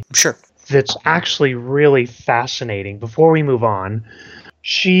Penelope. Sure. That's actually really fascinating. Before we move on,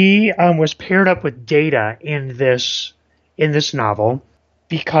 she was paired up with Data in this novel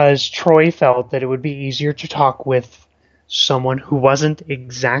because Troy felt that it would be easier to talk with someone who wasn't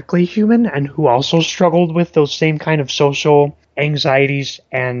exactly human and who also struggled with those same kind of social anxieties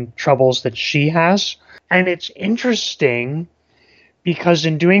and troubles that she has. And it's interesting because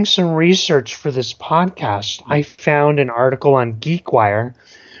in doing some research for this podcast, I found an article on GeekWire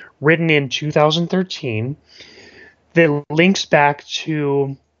written in 2013 that links back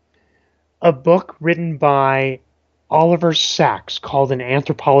to a book written by Oliver Sacks called An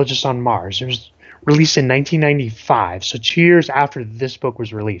Anthropologist on Mars. It was released in 1995, so 2 years after this book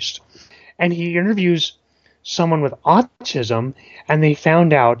was released. And he interviews someone with autism, and they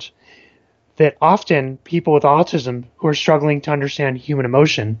found out that often people with autism who are struggling to understand human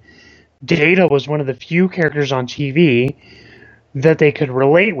emotion, Data was one of the few characters on TV that they could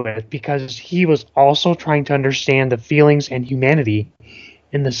relate with because he was also trying to understand the feelings and humanity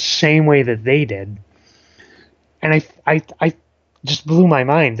in the same way that they did. And I just blew my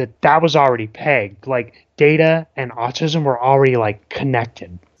mind that was already pegged. Data and autism were already like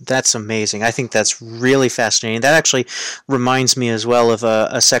connected. That's amazing. I think that's really fascinating. That actually reminds me as well of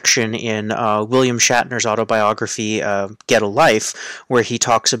a section in William Shatner's autobiography, Get a Life, where he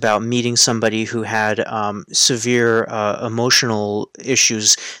talks about meeting somebody who had severe emotional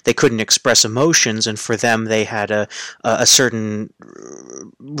issues. They couldn't express emotions, and for them they had a certain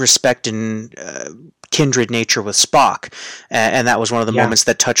respect and kindred nature with Spock. And that was one of the moments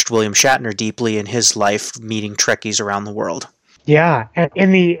that touched William Shatner deeply in his life, meeting Trekkies around the world. Yeah, and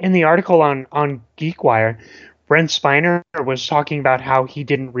in the article on GeekWire, Brent Spiner was talking about how he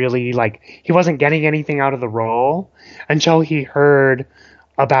didn't really he wasn't getting anything out of the role until he heard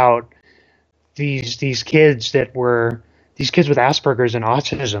about these kids with Asperger's and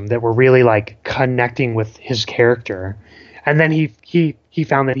autism that were really connecting with his character, and then he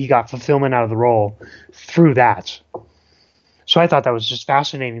found that he got fulfillment out of the role through that. So I thought that was just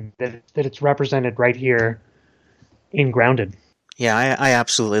fascinating that it's represented right here in Grounded. Yeah, I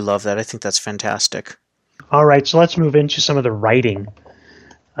absolutely love that. I think that's fantastic. All right, so let's move into some of the writing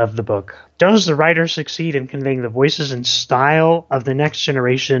of the book. Does the writer succeed in conveying the voices and style of the next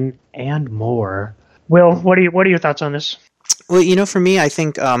generation and more? Will, what are your thoughts on this? Well, for me, I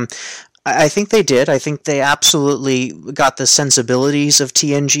think they did. I think they absolutely got the sensibilities of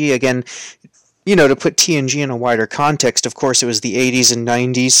TNG. Again, to put TNG in a wider context, of course, it was the 80s and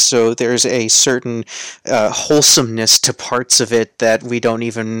 90s, so there's a certain wholesomeness to parts of it that we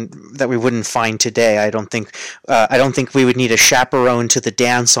wouldn't find today. I don't think we would need a chaperone to the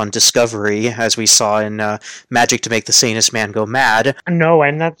dance on Discovery, as we saw in Magic to Make the Sanest Man Go Mad. No,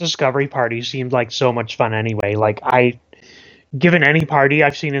 and that Discovery party seemed like so much fun anyway. Given any party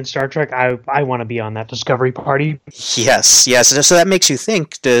I've seen in Star Trek, I want to be on that Discovery party. Yes. So that makes you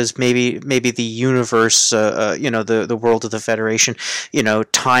think: does maybe the universe, the world of the Federation,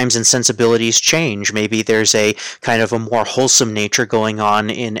 times and sensibilities change? Maybe there's a kind of a more wholesome nature going on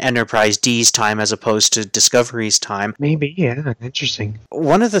in Enterprise D's time as opposed to Discovery's time. Maybe, yeah, interesting.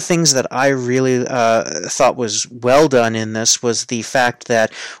 One of the things that I really thought was well done in this was the fact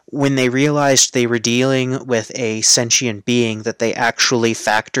that when they realized they were dealing with a sentient being, that they actually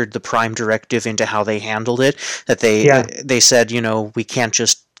factored the Prime Directive into how they handled it. That they said, we can't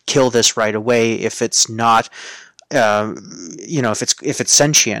just kill this right away if it's not, if it's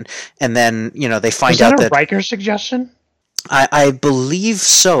sentient. And then they find out that a Riker suggestion. I believe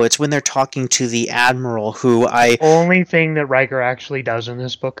so. It's when they're talking to the Admiral, who only thing that Riker actually does in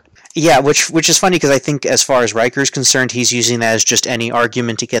this book. Yeah, which is funny because I think as far as Riker's concerned, he's using that as just any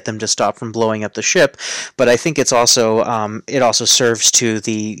argument to get them to stop from blowing up the ship. But I think it's also it also serves to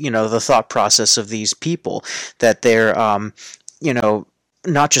the the thought process of these people, that they're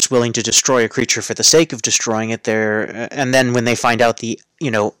not just willing to destroy a creature for the sake of destroying it. And then when they find out the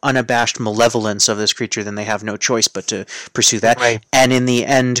unabashed malevolence of this creature, then they have no choice but to pursue that. Right. And in the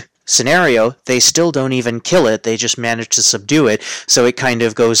end scenario, they still don't even kill it. They just manage to subdue it. So it kind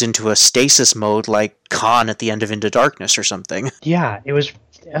of goes into a stasis mode, like Khan at the end of Into Darkness or something. Yeah, it was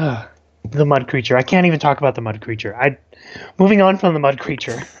the mud creature. I can't even talk about the mud creature. Moving on from the mud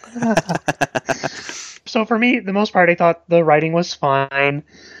creature. So for me, the most part, I thought the writing was fine.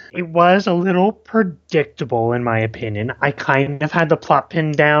 It was a little predictable, in my opinion. I kind of had the plot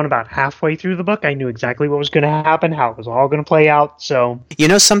pinned down about halfway through the book. I knew exactly what was going to happen, how it was all going to play out. So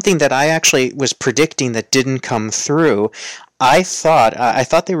something that I actually was predicting that didn't come through. I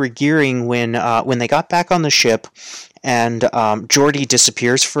thought they were gearing when they got back on the ship, and Geordi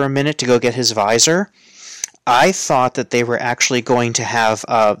disappears for a minute to go get his visor. I thought that they were actually going to have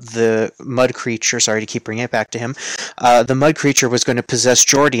the mud creature, sorry to keep bringing it back to him, the mud creature was going to possess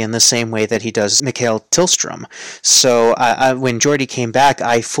Geordi in the same way that he does Mikhail Tillstrom. So when Geordi came back,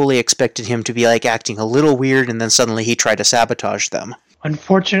 I fully expected him to be acting a little weird, and then suddenly he tried to sabotage them.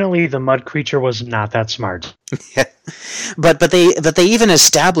 Unfortunately, the mud creature was not that smart. But they even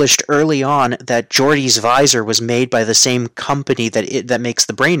established early on that Geordi's visor was made by the same company that makes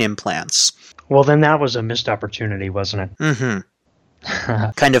the brain implants. Well, then that was a missed opportunity, wasn't it?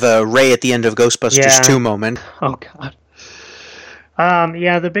 Mm-hmm. Kind of a Ray at the end of Ghostbusters 2 moment. Oh, God.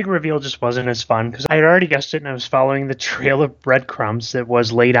 Yeah, the big reveal just wasn't as fun, because I had already guessed it, and I was following the trail of breadcrumbs that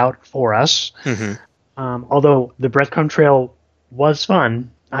was laid out for us. Mm-hmm. Although the breadcrumb trail was fun,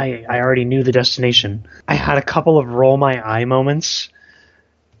 I already knew the destination. I had a couple of roll my eye moments.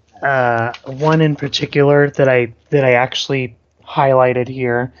 One in particular that I actually highlighted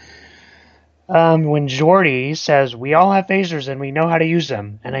here. When Geordi says, "We all have phasers and we know how to use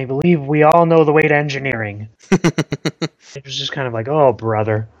them, and I believe we all know the way to engineering." It was just kind of like, oh,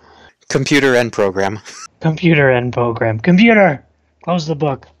 brother. Computer end program. Computer end program. Computer! Close the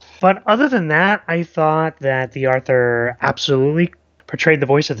book. But other than that, I thought that the author absolutely portrayed the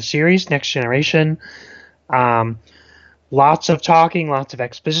voice of the series, Next Generation. Lots of talking, lots of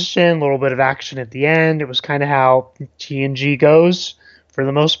exposition, a little bit of action at the end. It was kind of how TNG goes for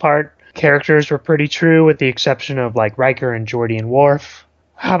the most part. Characters were pretty true with the exception of like Riker and Geordi and Worf.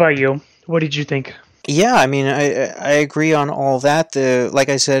 How about you? What did you think? Yeah, I mean, I agree on all that. Like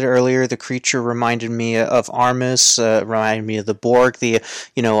I said earlier, the creature reminded me of Armus, reminded me of the Borg, the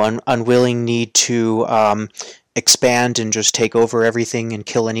unwilling need to expand and just take over everything and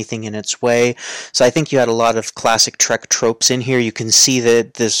kill anything in its way. So I think you had a lot of classic Trek tropes in here. You can see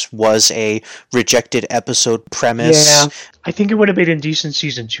that this was a rejected episode premise. Yeah, I think it would have been a decent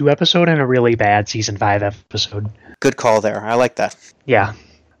season 2 episode and a really bad season 5 episode. Good call there. I like that. Yeah.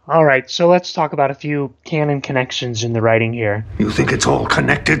 All right, so let's talk about a few canon connections in the writing here. You think it's all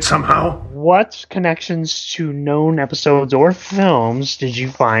connected somehow? What connections to known episodes or films did you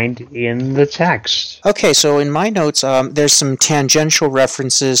find in the text? Okay, so in my notes, there's some tangential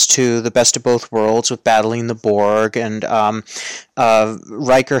references to The Best of Both Worlds with battling the Borg, and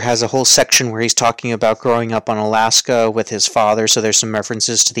Riker has a whole section where he's talking about growing up on Alaska with his father, so there's some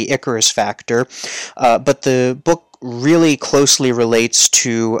references to the Icarus Factor. But the book really closely relates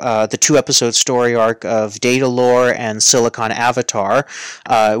to the 2-episode story arc of Datalore and Silicon Avatar,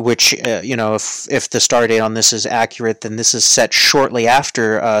 which, if the star date on this is accurate, then this is set shortly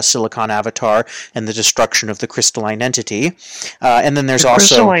after Silicon Avatar and the destruction of the crystalline entity. And then there's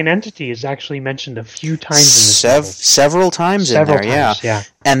also... The crystalline entity is actually mentioned a few times in this several times in there, yeah.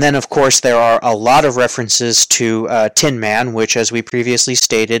 And then, of course, there are a lot of references to Tin Man, which, as we previously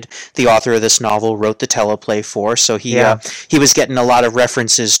stated, the author of this novel wrote the teleplay for, so he was getting a lot of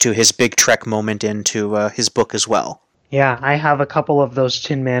references to his big Trek moment into his book as well. Yeah, I have a couple of those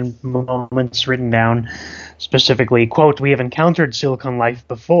Tin Man moments written down, specifically, quote, "We have encountered Silicon life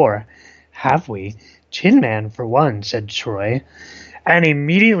before. Have we? Tin Man, for one," said Troy. And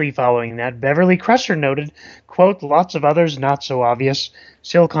immediately following that, Beverly Crusher noted, quote, "Lots of others not so obvious.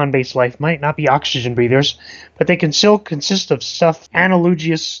 Silicon-based life might not be oxygen breathers, but they can still consist of stuff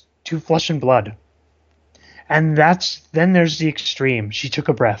analogous to flesh and blood." And then there's the extreme. She took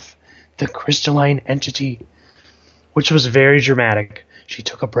a breath. The crystalline entity, which was very dramatic. She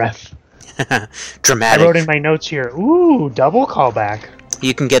took a breath. Dramatic. I wrote in my notes here, ooh, double callback.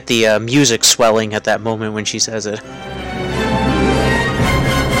 You can get the music swelling at that moment when she says it.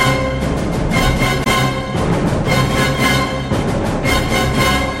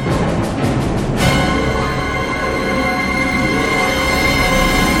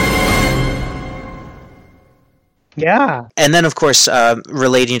 Yeah. And then, of course,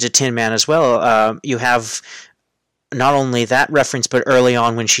 relating to Tin Man as well, you have not only that reference, but early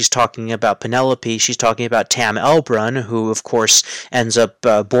on when she's talking about Penelope, she's talking about Tam Elbrun, who, of course, ends up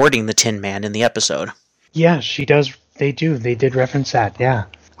boarding the Tin Man in the episode. Yeah, she does. They do. They did reference that, yeah.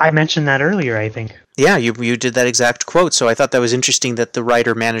 I mentioned that earlier, I think. Yeah, you did that exact quote, so I thought that was interesting that the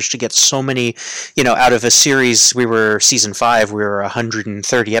writer managed to get so many, out of a series, we were season 5, we were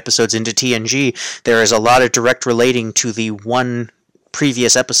 130 episodes into TNG, there is a lot of direct relating to the one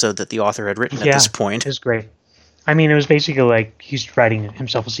previous episode that the author had written at this point. It was great. I mean, it was basically like he's writing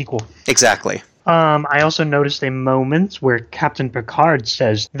himself a sequel. Exactly. I also noticed a moment where Captain Picard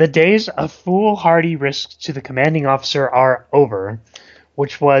says, "The days of foolhardy risks to the commanding officer are over,"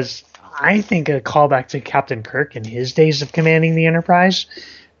 which was, I think, a callback to Captain Kirk in his days of commanding the Enterprise,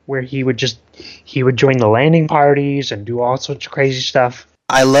 where he would join the landing parties and do all sorts of crazy stuff.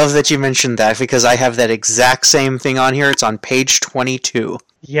 I love that you mentioned that because I have that exact same thing on here. It's on page 22.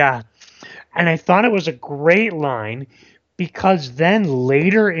 Yeah. And I thought it was a great line because then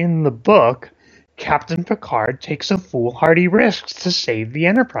later in the book, Captain Picard takes a foolhardy risk to save the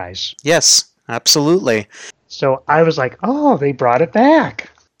Enterprise. Yes, absolutely. So I was like, oh, they brought it back.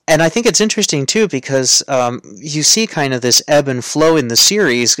 And I think it's interesting, too, because you see kind of this ebb and flow in the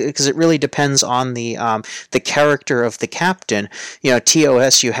series, because it really depends on the character of the captain.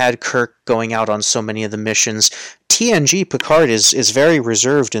 TOS, you had Kirk going out on so many of the missions. TNG, Picard is very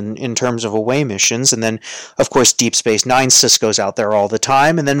reserved in terms of away missions. And then, of course, Deep Space Nine, Sisko's out there all the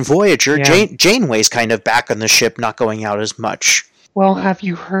time. And then Voyager, Janeway's kind of back on the ship, not going out as much. Well, have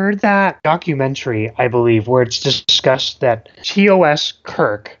you heard that documentary, I believe, where it's discussed that TOS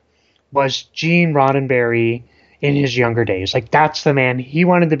Kirk was Gene Roddenberry in his younger days? Like, that's the man he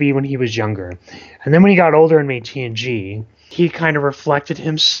wanted to be when he was younger. And then when he got older and made TNG, he kind of reflected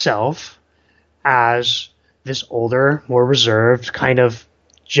himself as this older, more reserved, kind of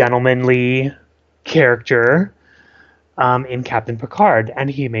gentlemanly character in Captain Picard. And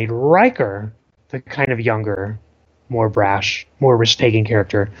he made Riker the kind of younger, more brash, more risk-taking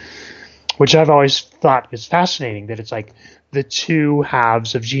character, which I've always thought is fascinating, that it's like the two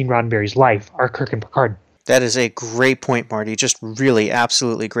halves of Gene Roddenberry's life are Kirk and Picard. That is a great point, Marty. Just really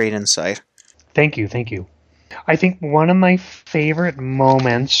absolutely great insight. Thank you. I think one of my favorite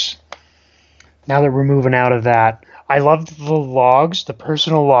moments, now that we're moving out of that, I loved the logs, the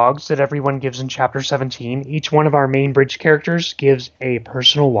personal logs that everyone gives in Chapter 17. Each one of our main bridge characters gives a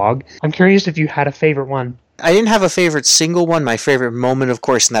personal log. I'm curious if you had a favorite one. I didn't have a favorite single one. My favorite moment, of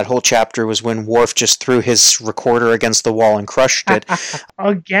course, in that whole chapter was when Worf just threw his recorder against the wall and crushed it.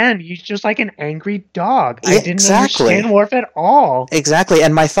 Again, he's just like an angry dog. Exactly. I didn't understand Worf at all. Exactly.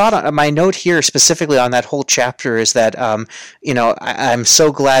 And my note here specifically on that whole chapter is that, I'm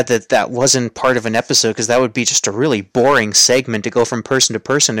so glad that wasn't part of an episode, because that would be just a really boring segment to go from person to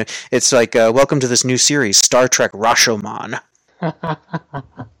person. It's like, welcome to this new series, Star Trek Rashomon.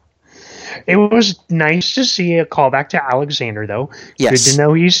 It was nice to see a callback to Alexander, though. Yes. Good to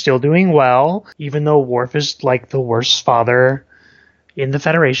know he's still doing well, even though Worf is like the worst father in the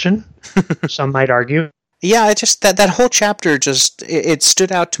Federation, some might argue. Yeah, it just that whole chapter it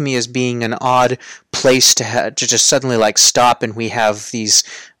stood out to me as being an odd place to just suddenly like stop, and we have these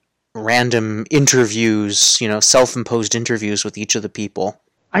random interviews, self-imposed interviews with each of the people.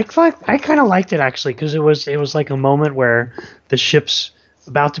 I kind of liked it actually, because it was like a moment where the ship's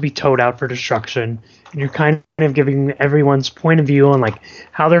about to be towed out for destruction, and you're kind of giving everyone's point of view on like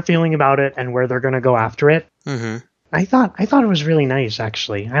how they're feeling about it and where they're going to go after it. Mm-hmm. I thought it was really nice,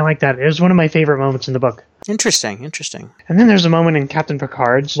 actually. I like that. It was one of my favorite moments in the book. Interesting. And then there's a moment in Captain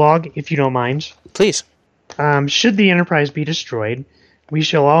Picard's log, if you don't mind. Please. Should the Enterprise be destroyed, we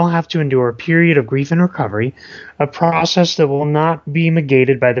shall all have to endure a period of grief and recovery, a process that will not be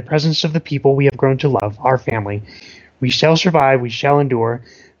negated by the presence of the people we have grown to love, our family. We shall survive, we shall endure.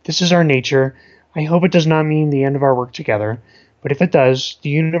 This is our nature. I hope it does not mean the end of our work together, but if it does,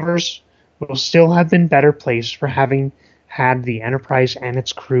 the universe will still have been better placed for having had the Enterprise and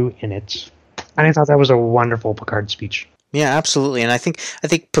its crew in it. And I thought that was a wonderful Picard speech. Yeah, absolutely. And I think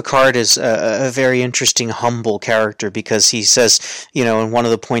Picard is a very interesting, humble character, because he says, in one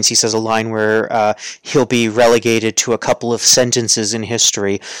of the points he says a line where he'll be relegated to a couple of sentences in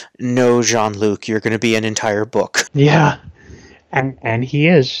history. No, Jean-Luc, you're going to be an entire book. Yeah, and he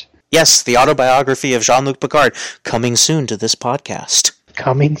is. Yes, the autobiography of Jean-Luc Picard, coming soon to this podcast.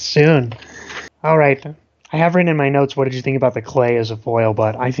 Coming soon. All right. I have written in my notes, what did you think about the clay as a foil,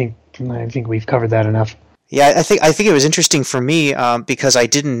 but I think we've covered that enough. Yeah, I think it was interesting for me because I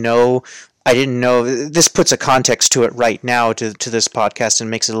didn't know. This puts a context to it right now to this podcast and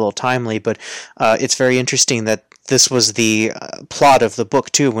makes it a little timely. But it's very interesting that this was the plot of the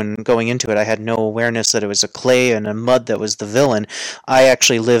book too. When going into it, I had no awareness that it was a clay and a mud that was the villain. I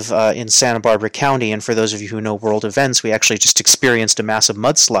actually live in Santa Barbara County, and for those of you who know world events, we actually just experienced a massive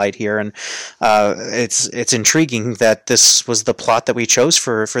mudslide here, and it's intriguing that this was the plot that we chose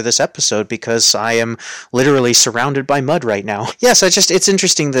for this episode, because I am literally surrounded by mud right now. Yes, it's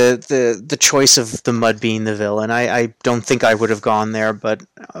interesting the choice of the mud being the villain. I don't think I would have gone there, but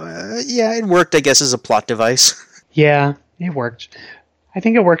yeah, it worked, I guess, as a plot device. Yeah, it worked. I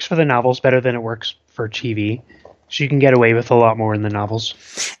think it works for the novels better than it works for TV. So you can get away with a lot more in the novels.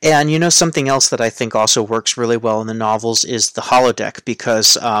 And something else that I think also works really well in the novels is the holodeck,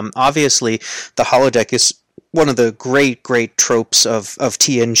 because obviously the holodeck is one of the great tropes of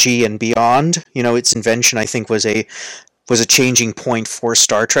TNG and beyond. Its invention, I think, was a changing point for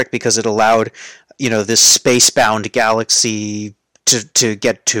Star Trek, because it allowed this space-bound galaxy to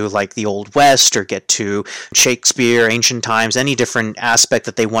get to like the Old West, or get to Shakespeare, ancient times, any different aspect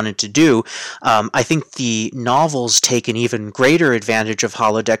that they wanted to do. I think the novels take an even greater advantage of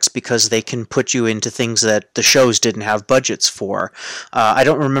holodecks, because they can put you into things that the shows didn't have budgets for. I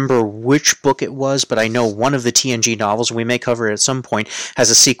don't remember which book it was, but I know one of the TNG novels, we may cover it at some point, has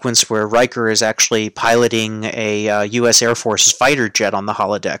a sequence where Riker is actually piloting a U.S. Air Force fighter jet on the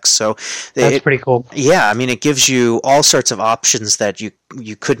holodeck. So that's pretty cool. Yeah, I mean, it gives you all sorts of options that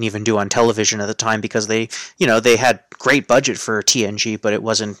you couldn't even do on television at the time, because they had great budget for TNG, but it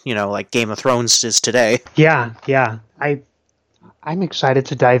wasn't, like Game of Thrones is today. Yeah. I'm excited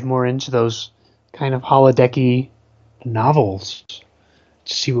to dive more into those kind of holodecky novels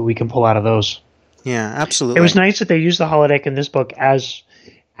to see what we can pull out of those. Yeah, absolutely. It was nice that they used the holodeck in this book as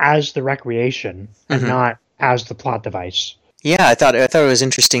the recreation and not as the plot device. Yeah, I thought it was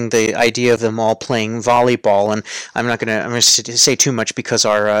interesting, the idea of them all playing volleyball, and I'm going to say too much, because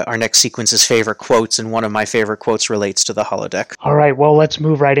our next sequence is favorite quotes, and one of my favorite quotes relates to the holodeck. All right, well, let's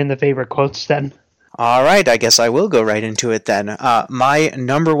move right into favorite quotes then. All right, I guess I will go right into it then. My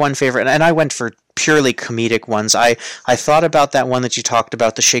number one favorite, and I went for purely comedic ones. I thought about that one that you talked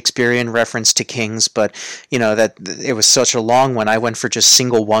about, the Shakespearean reference to kings, but that it was such a long one. I went for just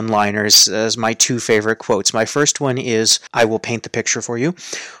single one-liners as my two favorite quotes. My first one is, I will paint the picture for you.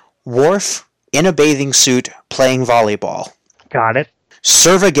 Worf in a bathing suit playing volleyball. Got it.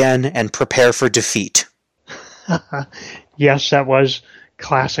 Serve again and prepare for defeat. Yes, that was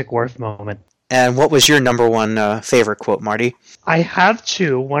classic Worf moment. And what was your number one favorite quote, Marty? I have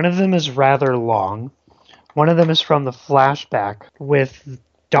two. One of them is rather long. One of them is from the flashback with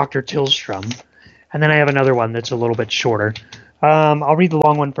Dr. Tillstrom. And then I have another one that's a little bit shorter. I'll read the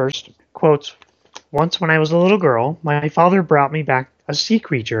long one first. Quotes, once when I was a little girl, my father brought me back a sea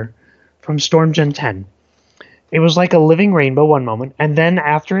creature from Storm Gen 10. It was like a living rainbow one moment, and then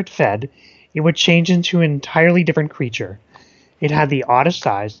after it fed, it would change into an entirely different creature. It had the oddest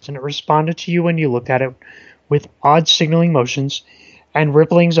eyes, and it responded to you when you looked at it with odd signaling motions and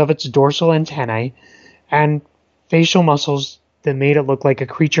ripplings of its dorsal antennae and facial muscles that made it look like a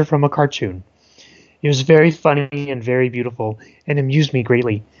creature from a cartoon. It was very funny and very beautiful, and amused me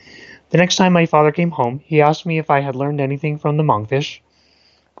greatly. The next time my father came home, he asked me if I had learned anything from the monkfish.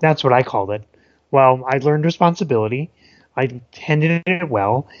 That's what I called it. Well, I learned responsibility, I tended it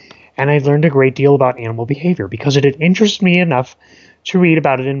well, and I learned a great deal about animal behavior because it had interested me enough to read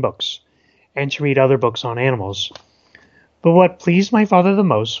about it in books, and to read other books on animals. But what pleased my father the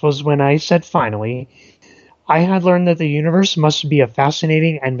most was when I said finally, I had learned that the universe must be a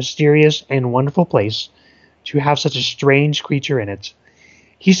fascinating and mysterious and wonderful place to have such a strange creature in it.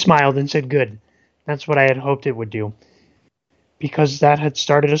 He smiled and said, good, that's what I had hoped it would do, because that had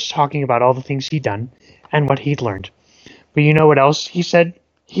started us talking about all the things he'd done and what he'd learned. But you know what else he said?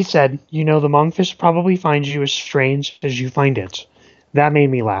 He said, the monkfish probably finds you as strange as you find it. That made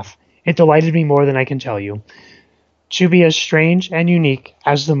me laugh. It delighted me more than I can tell you. To be as strange and unique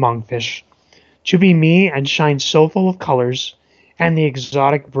as the monkfish. To be me and shine so full of colors and the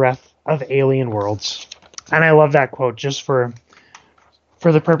exotic breath of alien worlds. And I love that quote just for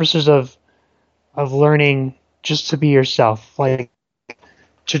the purposes of learning just to be yourself. Like,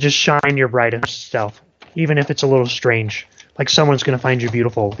 to just shine your brightest self. Even if it's a little strange. Like someone's going to find you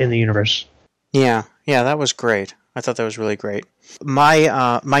beautiful in the universe. Yeah, that was great. I thought that was really great.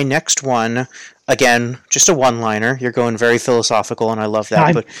 My next one, again, just a one-liner. You're going very philosophical, and I love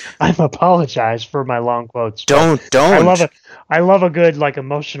that. I apologize for my long quotes. Don't. I love a good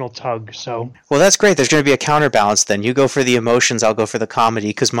emotional tug. So. Well, that's great. There's going to be a counterbalance then. You go for the emotions, I'll go for the comedy.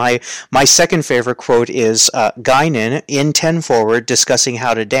 Because my second favorite quote is Guinan in 10 Forward discussing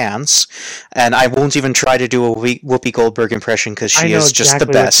how to dance, and I won't even try to do a Whoopi Goldberg impression because she is just the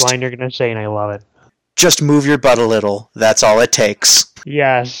best. I know exactly which line you're going to say, and I love it. Just move your butt a little. That's all it takes.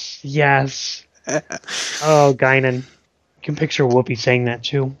 Yes. Oh, Guinan. You can picture Whoopi saying that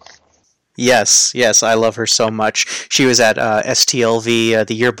too. Yes, I love her so much. She was at STLV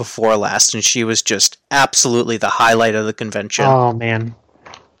the year before last, and she was just absolutely the highlight of the convention. Oh man,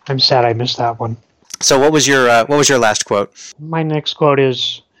 I'm sad I missed that one. So what was your last quote? My next quote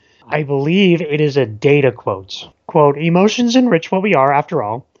is, I believe it is a Data quote. Quote, emotions enrich what we are, after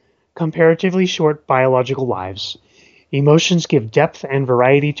all, comparatively short biological lives. Emotions give depth and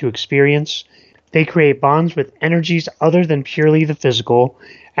variety to experience. They create bonds with energies other than purely the physical,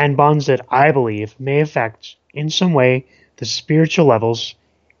 and bonds that I believe may affect, in some way, the spiritual levels,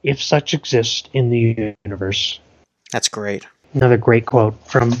 if such exist in the universe. That's great. Another great quote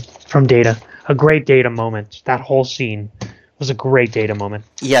from Data. A great Data moment. That whole scene was a great Data moment.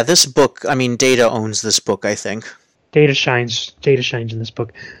 Yeah, this book, Data owns this book, I think. Data shines in this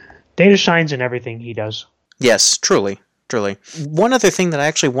book. Data shines in everything he does. Yes, truly. One other thing that I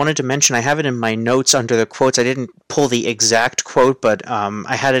actually wanted to mention, I have it in my notes under the quotes. I didn't pull the exact quote, but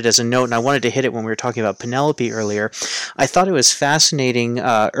I had it as a note, and I wanted to hit it when we were talking about Penelope earlier. I thought it was fascinating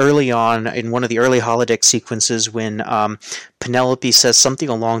early on in one of the early holodeck sequences when Penelope says something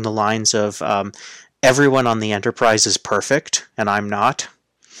along the lines of, everyone on the Enterprise is perfect, and I'm not.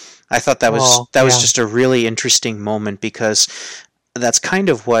 I thought that was just a really interesting moment, because that's kind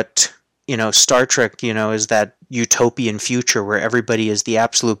of what Star Trek is that utopian future where everybody is the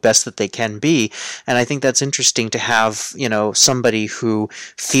absolute best that they can be, and I think that's interesting to have somebody who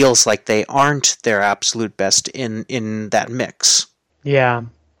feels like they aren't their absolute best in that mix. Yeah,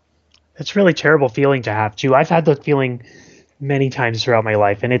 it's a really terrible feeling to have too. I've had that feeling many times throughout my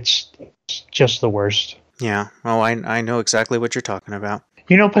life, and it's just the worst. Yeah, I know exactly what you're talking about.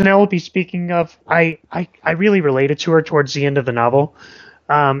 Penelope, speaking of, I really related to her towards the end of the novel.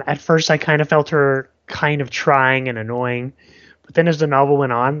 At first, I kind of felt her kind of trying and annoying, but then as the novel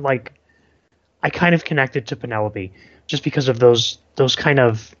went on, I kind of connected to Penelope just because of those kind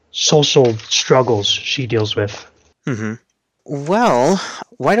of social struggles she deals with. Mm-hmm. Well,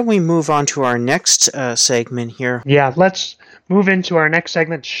 why don't we move on to our next segment here? Yeah, let's move into our next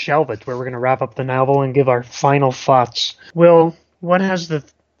segment, Shelve It, where we're going to wrap up the novel and give our final thoughts. Will, what has the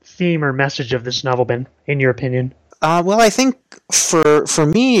theme or message of this novel been, in your opinion? Well, I think for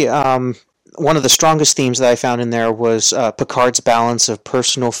me, one of the strongest themes that I found in there was Picard's balance of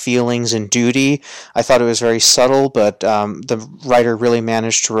personal feelings and duty. I thought it was very subtle, but the writer really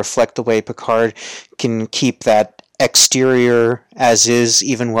managed to reflect the way Picard can keep that exterior as is,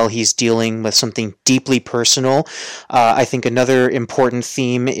 even while he's dealing with something deeply personal. I think another important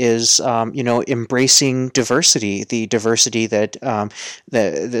theme is, embracing diversity, the diversity that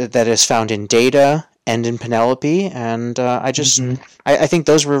is found in Data and in Penelope, and I think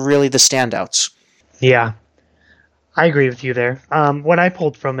those were really the standouts. Yeah, I agree with you there. What I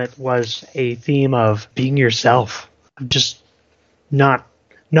pulled from it was a theme of being yourself, just not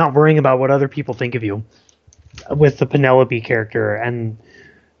worrying about what other people think of you, with the Penelope character and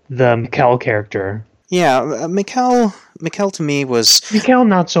the Mikkel character. Yeah, Mikkel to me was... Mikkel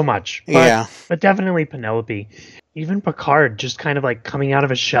not so much, but definitely Penelope. Even Picard just kind of like coming out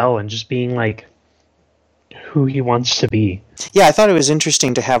of a shell and just being like who he wants to be. Yeah, I thought it was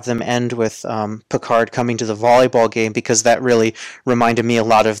interesting to have them end with Picard coming to the volleyball game, because that really reminded me a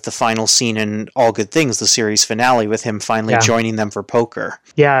lot of the final scene in All Good Things, the series finale, with him finally joining them for poker.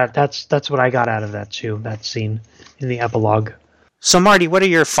 Yeah, that's what I got out of that too, that scene in the epilogue. So Marty, what are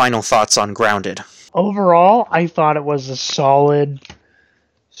your final thoughts on Grounded? Overall, I thought it was a solid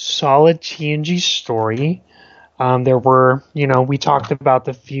TNG story. There were, we talked about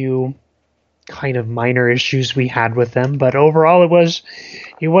the few kind of minor issues we had with them, but overall it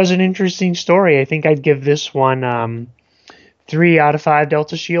was an interesting story. I think I'd give this one 3 out of 5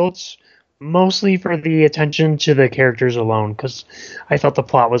 Delta Shields, mostly for the attention to the characters alone, because I thought the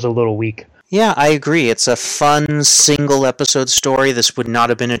plot was a little weak. Yeah, I agree. It's a fun single-episode story. This would not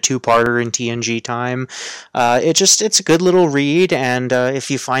have been a 2-parter in TNG time. It's a good little read, and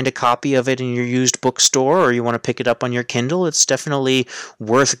if you find a copy of it in your used bookstore or you want to pick it up on your Kindle, it's definitely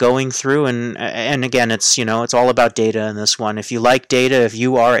worth going through. And again, it's all about Data in this one. If you like Data, if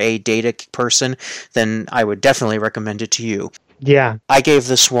you are a Data person, then I would definitely recommend it to you. Yeah. I gave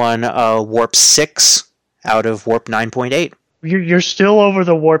this one a Warp 6 out of Warp 9.8. You're still over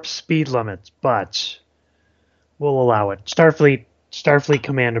the warp speed limits, but we'll allow it. Starfleet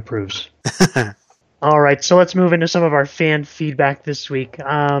Command approves. All right, so let's move into some of our fan feedback this week.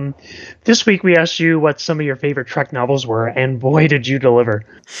 This week we asked you what some of your favorite Trek novels were, and boy, did you deliver.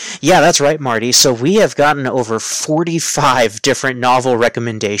 Yeah, that's right, Marty. So we have gotten over 45 different novel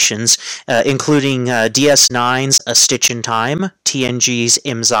recommendations, including DS9's A Stitch in Time, TNG's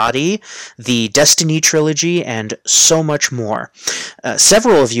Imzadi, the Destiny trilogy, and so much more.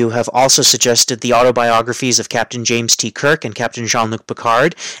 Several of you have also suggested the autobiographies of Captain James T. Kirk and Captain Jean-Luc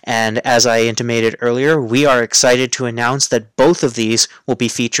Picard, and as I intimated earlier, we are excited to announce that both of these will be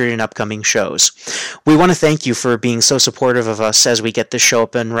featured in upcoming shows. We want to thank you for being so supportive of us as we get this show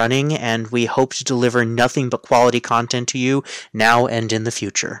up and running, and we hope to deliver nothing but quality content to you now and in the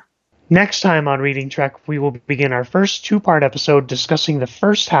future. Next time on Reading Trek, we will begin our first 2-part episode discussing the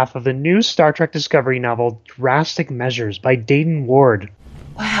first half of the new Star Trek Discovery novel, Drastic Measures, by Dayton Ward.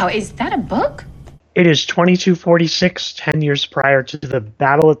 Wow, is that a book? It is 2246, 10 years prior to the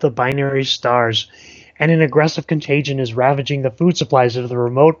Battle at the Binary Stars, and an aggressive contagion is ravaging the food supplies of the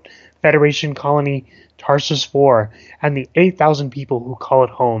remote Federation colony Tarsus 4 and the 8,000 people who call it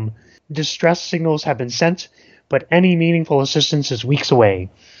home. Distress signals have been sent, but any meaningful assistance is weeks away.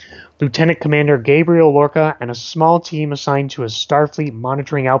 Lieutenant Commander Gabriel Lorca and a small team assigned to a Starfleet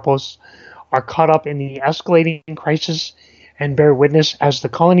monitoring outpost are caught up in the escalating crisis and bear witness as the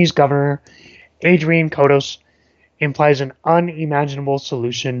colony's governor, Adrian Kodos, implies an unimaginable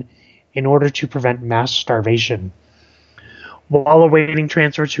solution in order to prevent mass starvation. While awaiting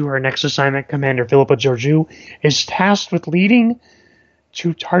transfer to her next assignment, Commander Philippa Georgiou is tasked with leading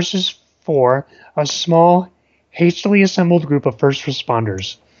to Tarsus 4 a small, hastily assembled group of first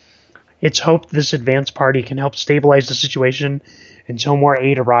responders. It's hoped this advance party can help stabilize the situation until more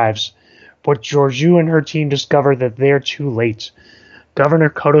aid arrives, but Georgiou and her team discover that they're too late. Governor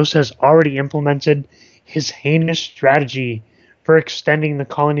Kodos has already implemented his heinous strategy for extending the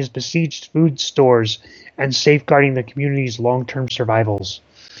colony's besieged food stores and safeguarding the community's long-term survivals.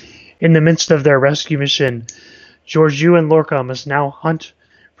 In the midst of their rescue mission, Georgiou and Lorca must now hunt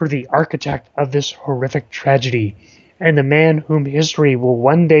for the architect of this horrific tragedy and the man whom history will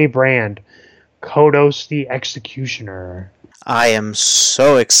one day brand Kodos the Executioner. I am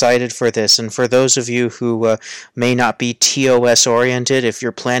so excited for this, and for those of you who may not be TOS oriented, if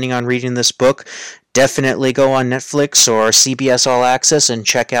you're planning on reading this book, definitely go on Netflix or CBS All Access and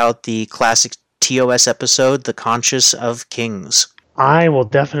check out the classic TOS episode, The Conscience of Kings. I will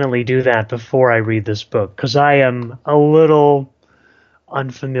definitely do that before I read this book, because I am a little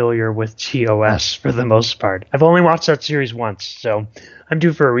unfamiliar with TOS for the most part. I've only watched that series once, so I'm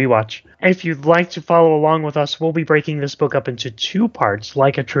due for a rewatch. If you'd like to follow along with us, we'll be breaking this book up into 2 parts,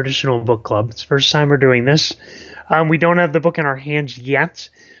 like a traditional book club. It's the first time we're doing this. We don't have the book in our hands yet,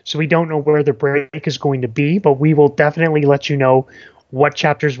 so we don't know where the break is going to be, but we will definitely let you know what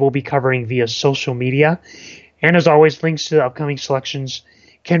chapters we'll be covering via social media. And as always, links to the upcoming selections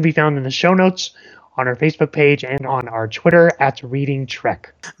can be found in the show notes, on our Facebook page, and on our Twitter at Reading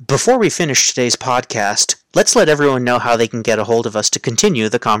Trek. Before we finish today's podcast, let's let everyone know how they can get a hold of us to continue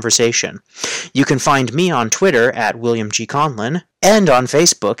the conversation. You can find me on Twitter at William G. Conlon, and on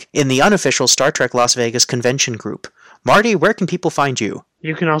Facebook in the unofficial Star Trek Las Vegas convention group. Marty, where can people find you?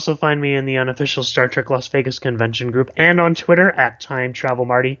 You can also find me in the unofficial Star Trek Las Vegas convention group and on Twitter at Time Travel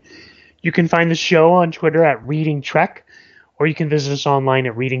Marty. You can find the show on Twitter at Reading Trek, or you can visit us online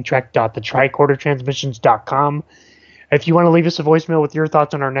at readingtrek.thetricordertransmissions.com. If you want to leave us a voicemail with your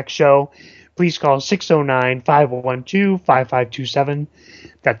thoughts on our next show, please call 609-512-5527.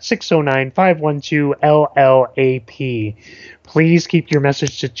 That's 609-512-LLAP. Please keep your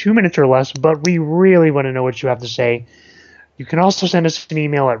message to 2 minutes or less, but we really want to know what you have to say. You can also send us an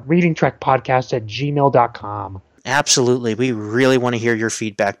email at readingtrekpodcast@gmail.com. Absolutely. We really want to hear your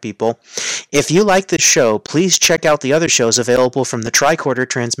feedback, people. If you like this show, please check out the other shows available from the Tricorder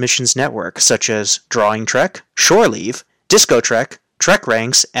Transmissions Network, such as Drawing Trek, Shore Leave, Disco Trek, Trek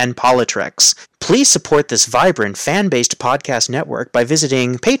Ranks, and Politrex. Please support this vibrant, fan-based podcast network by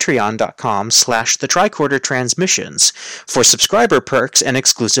visiting patreon.com/thetricordertransmissions for subscriber perks and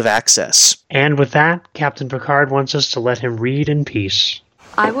exclusive access. And with that, Captain Picard wants us to let him read in peace.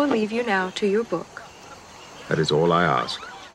 I will leave you now to your book. That is all I ask.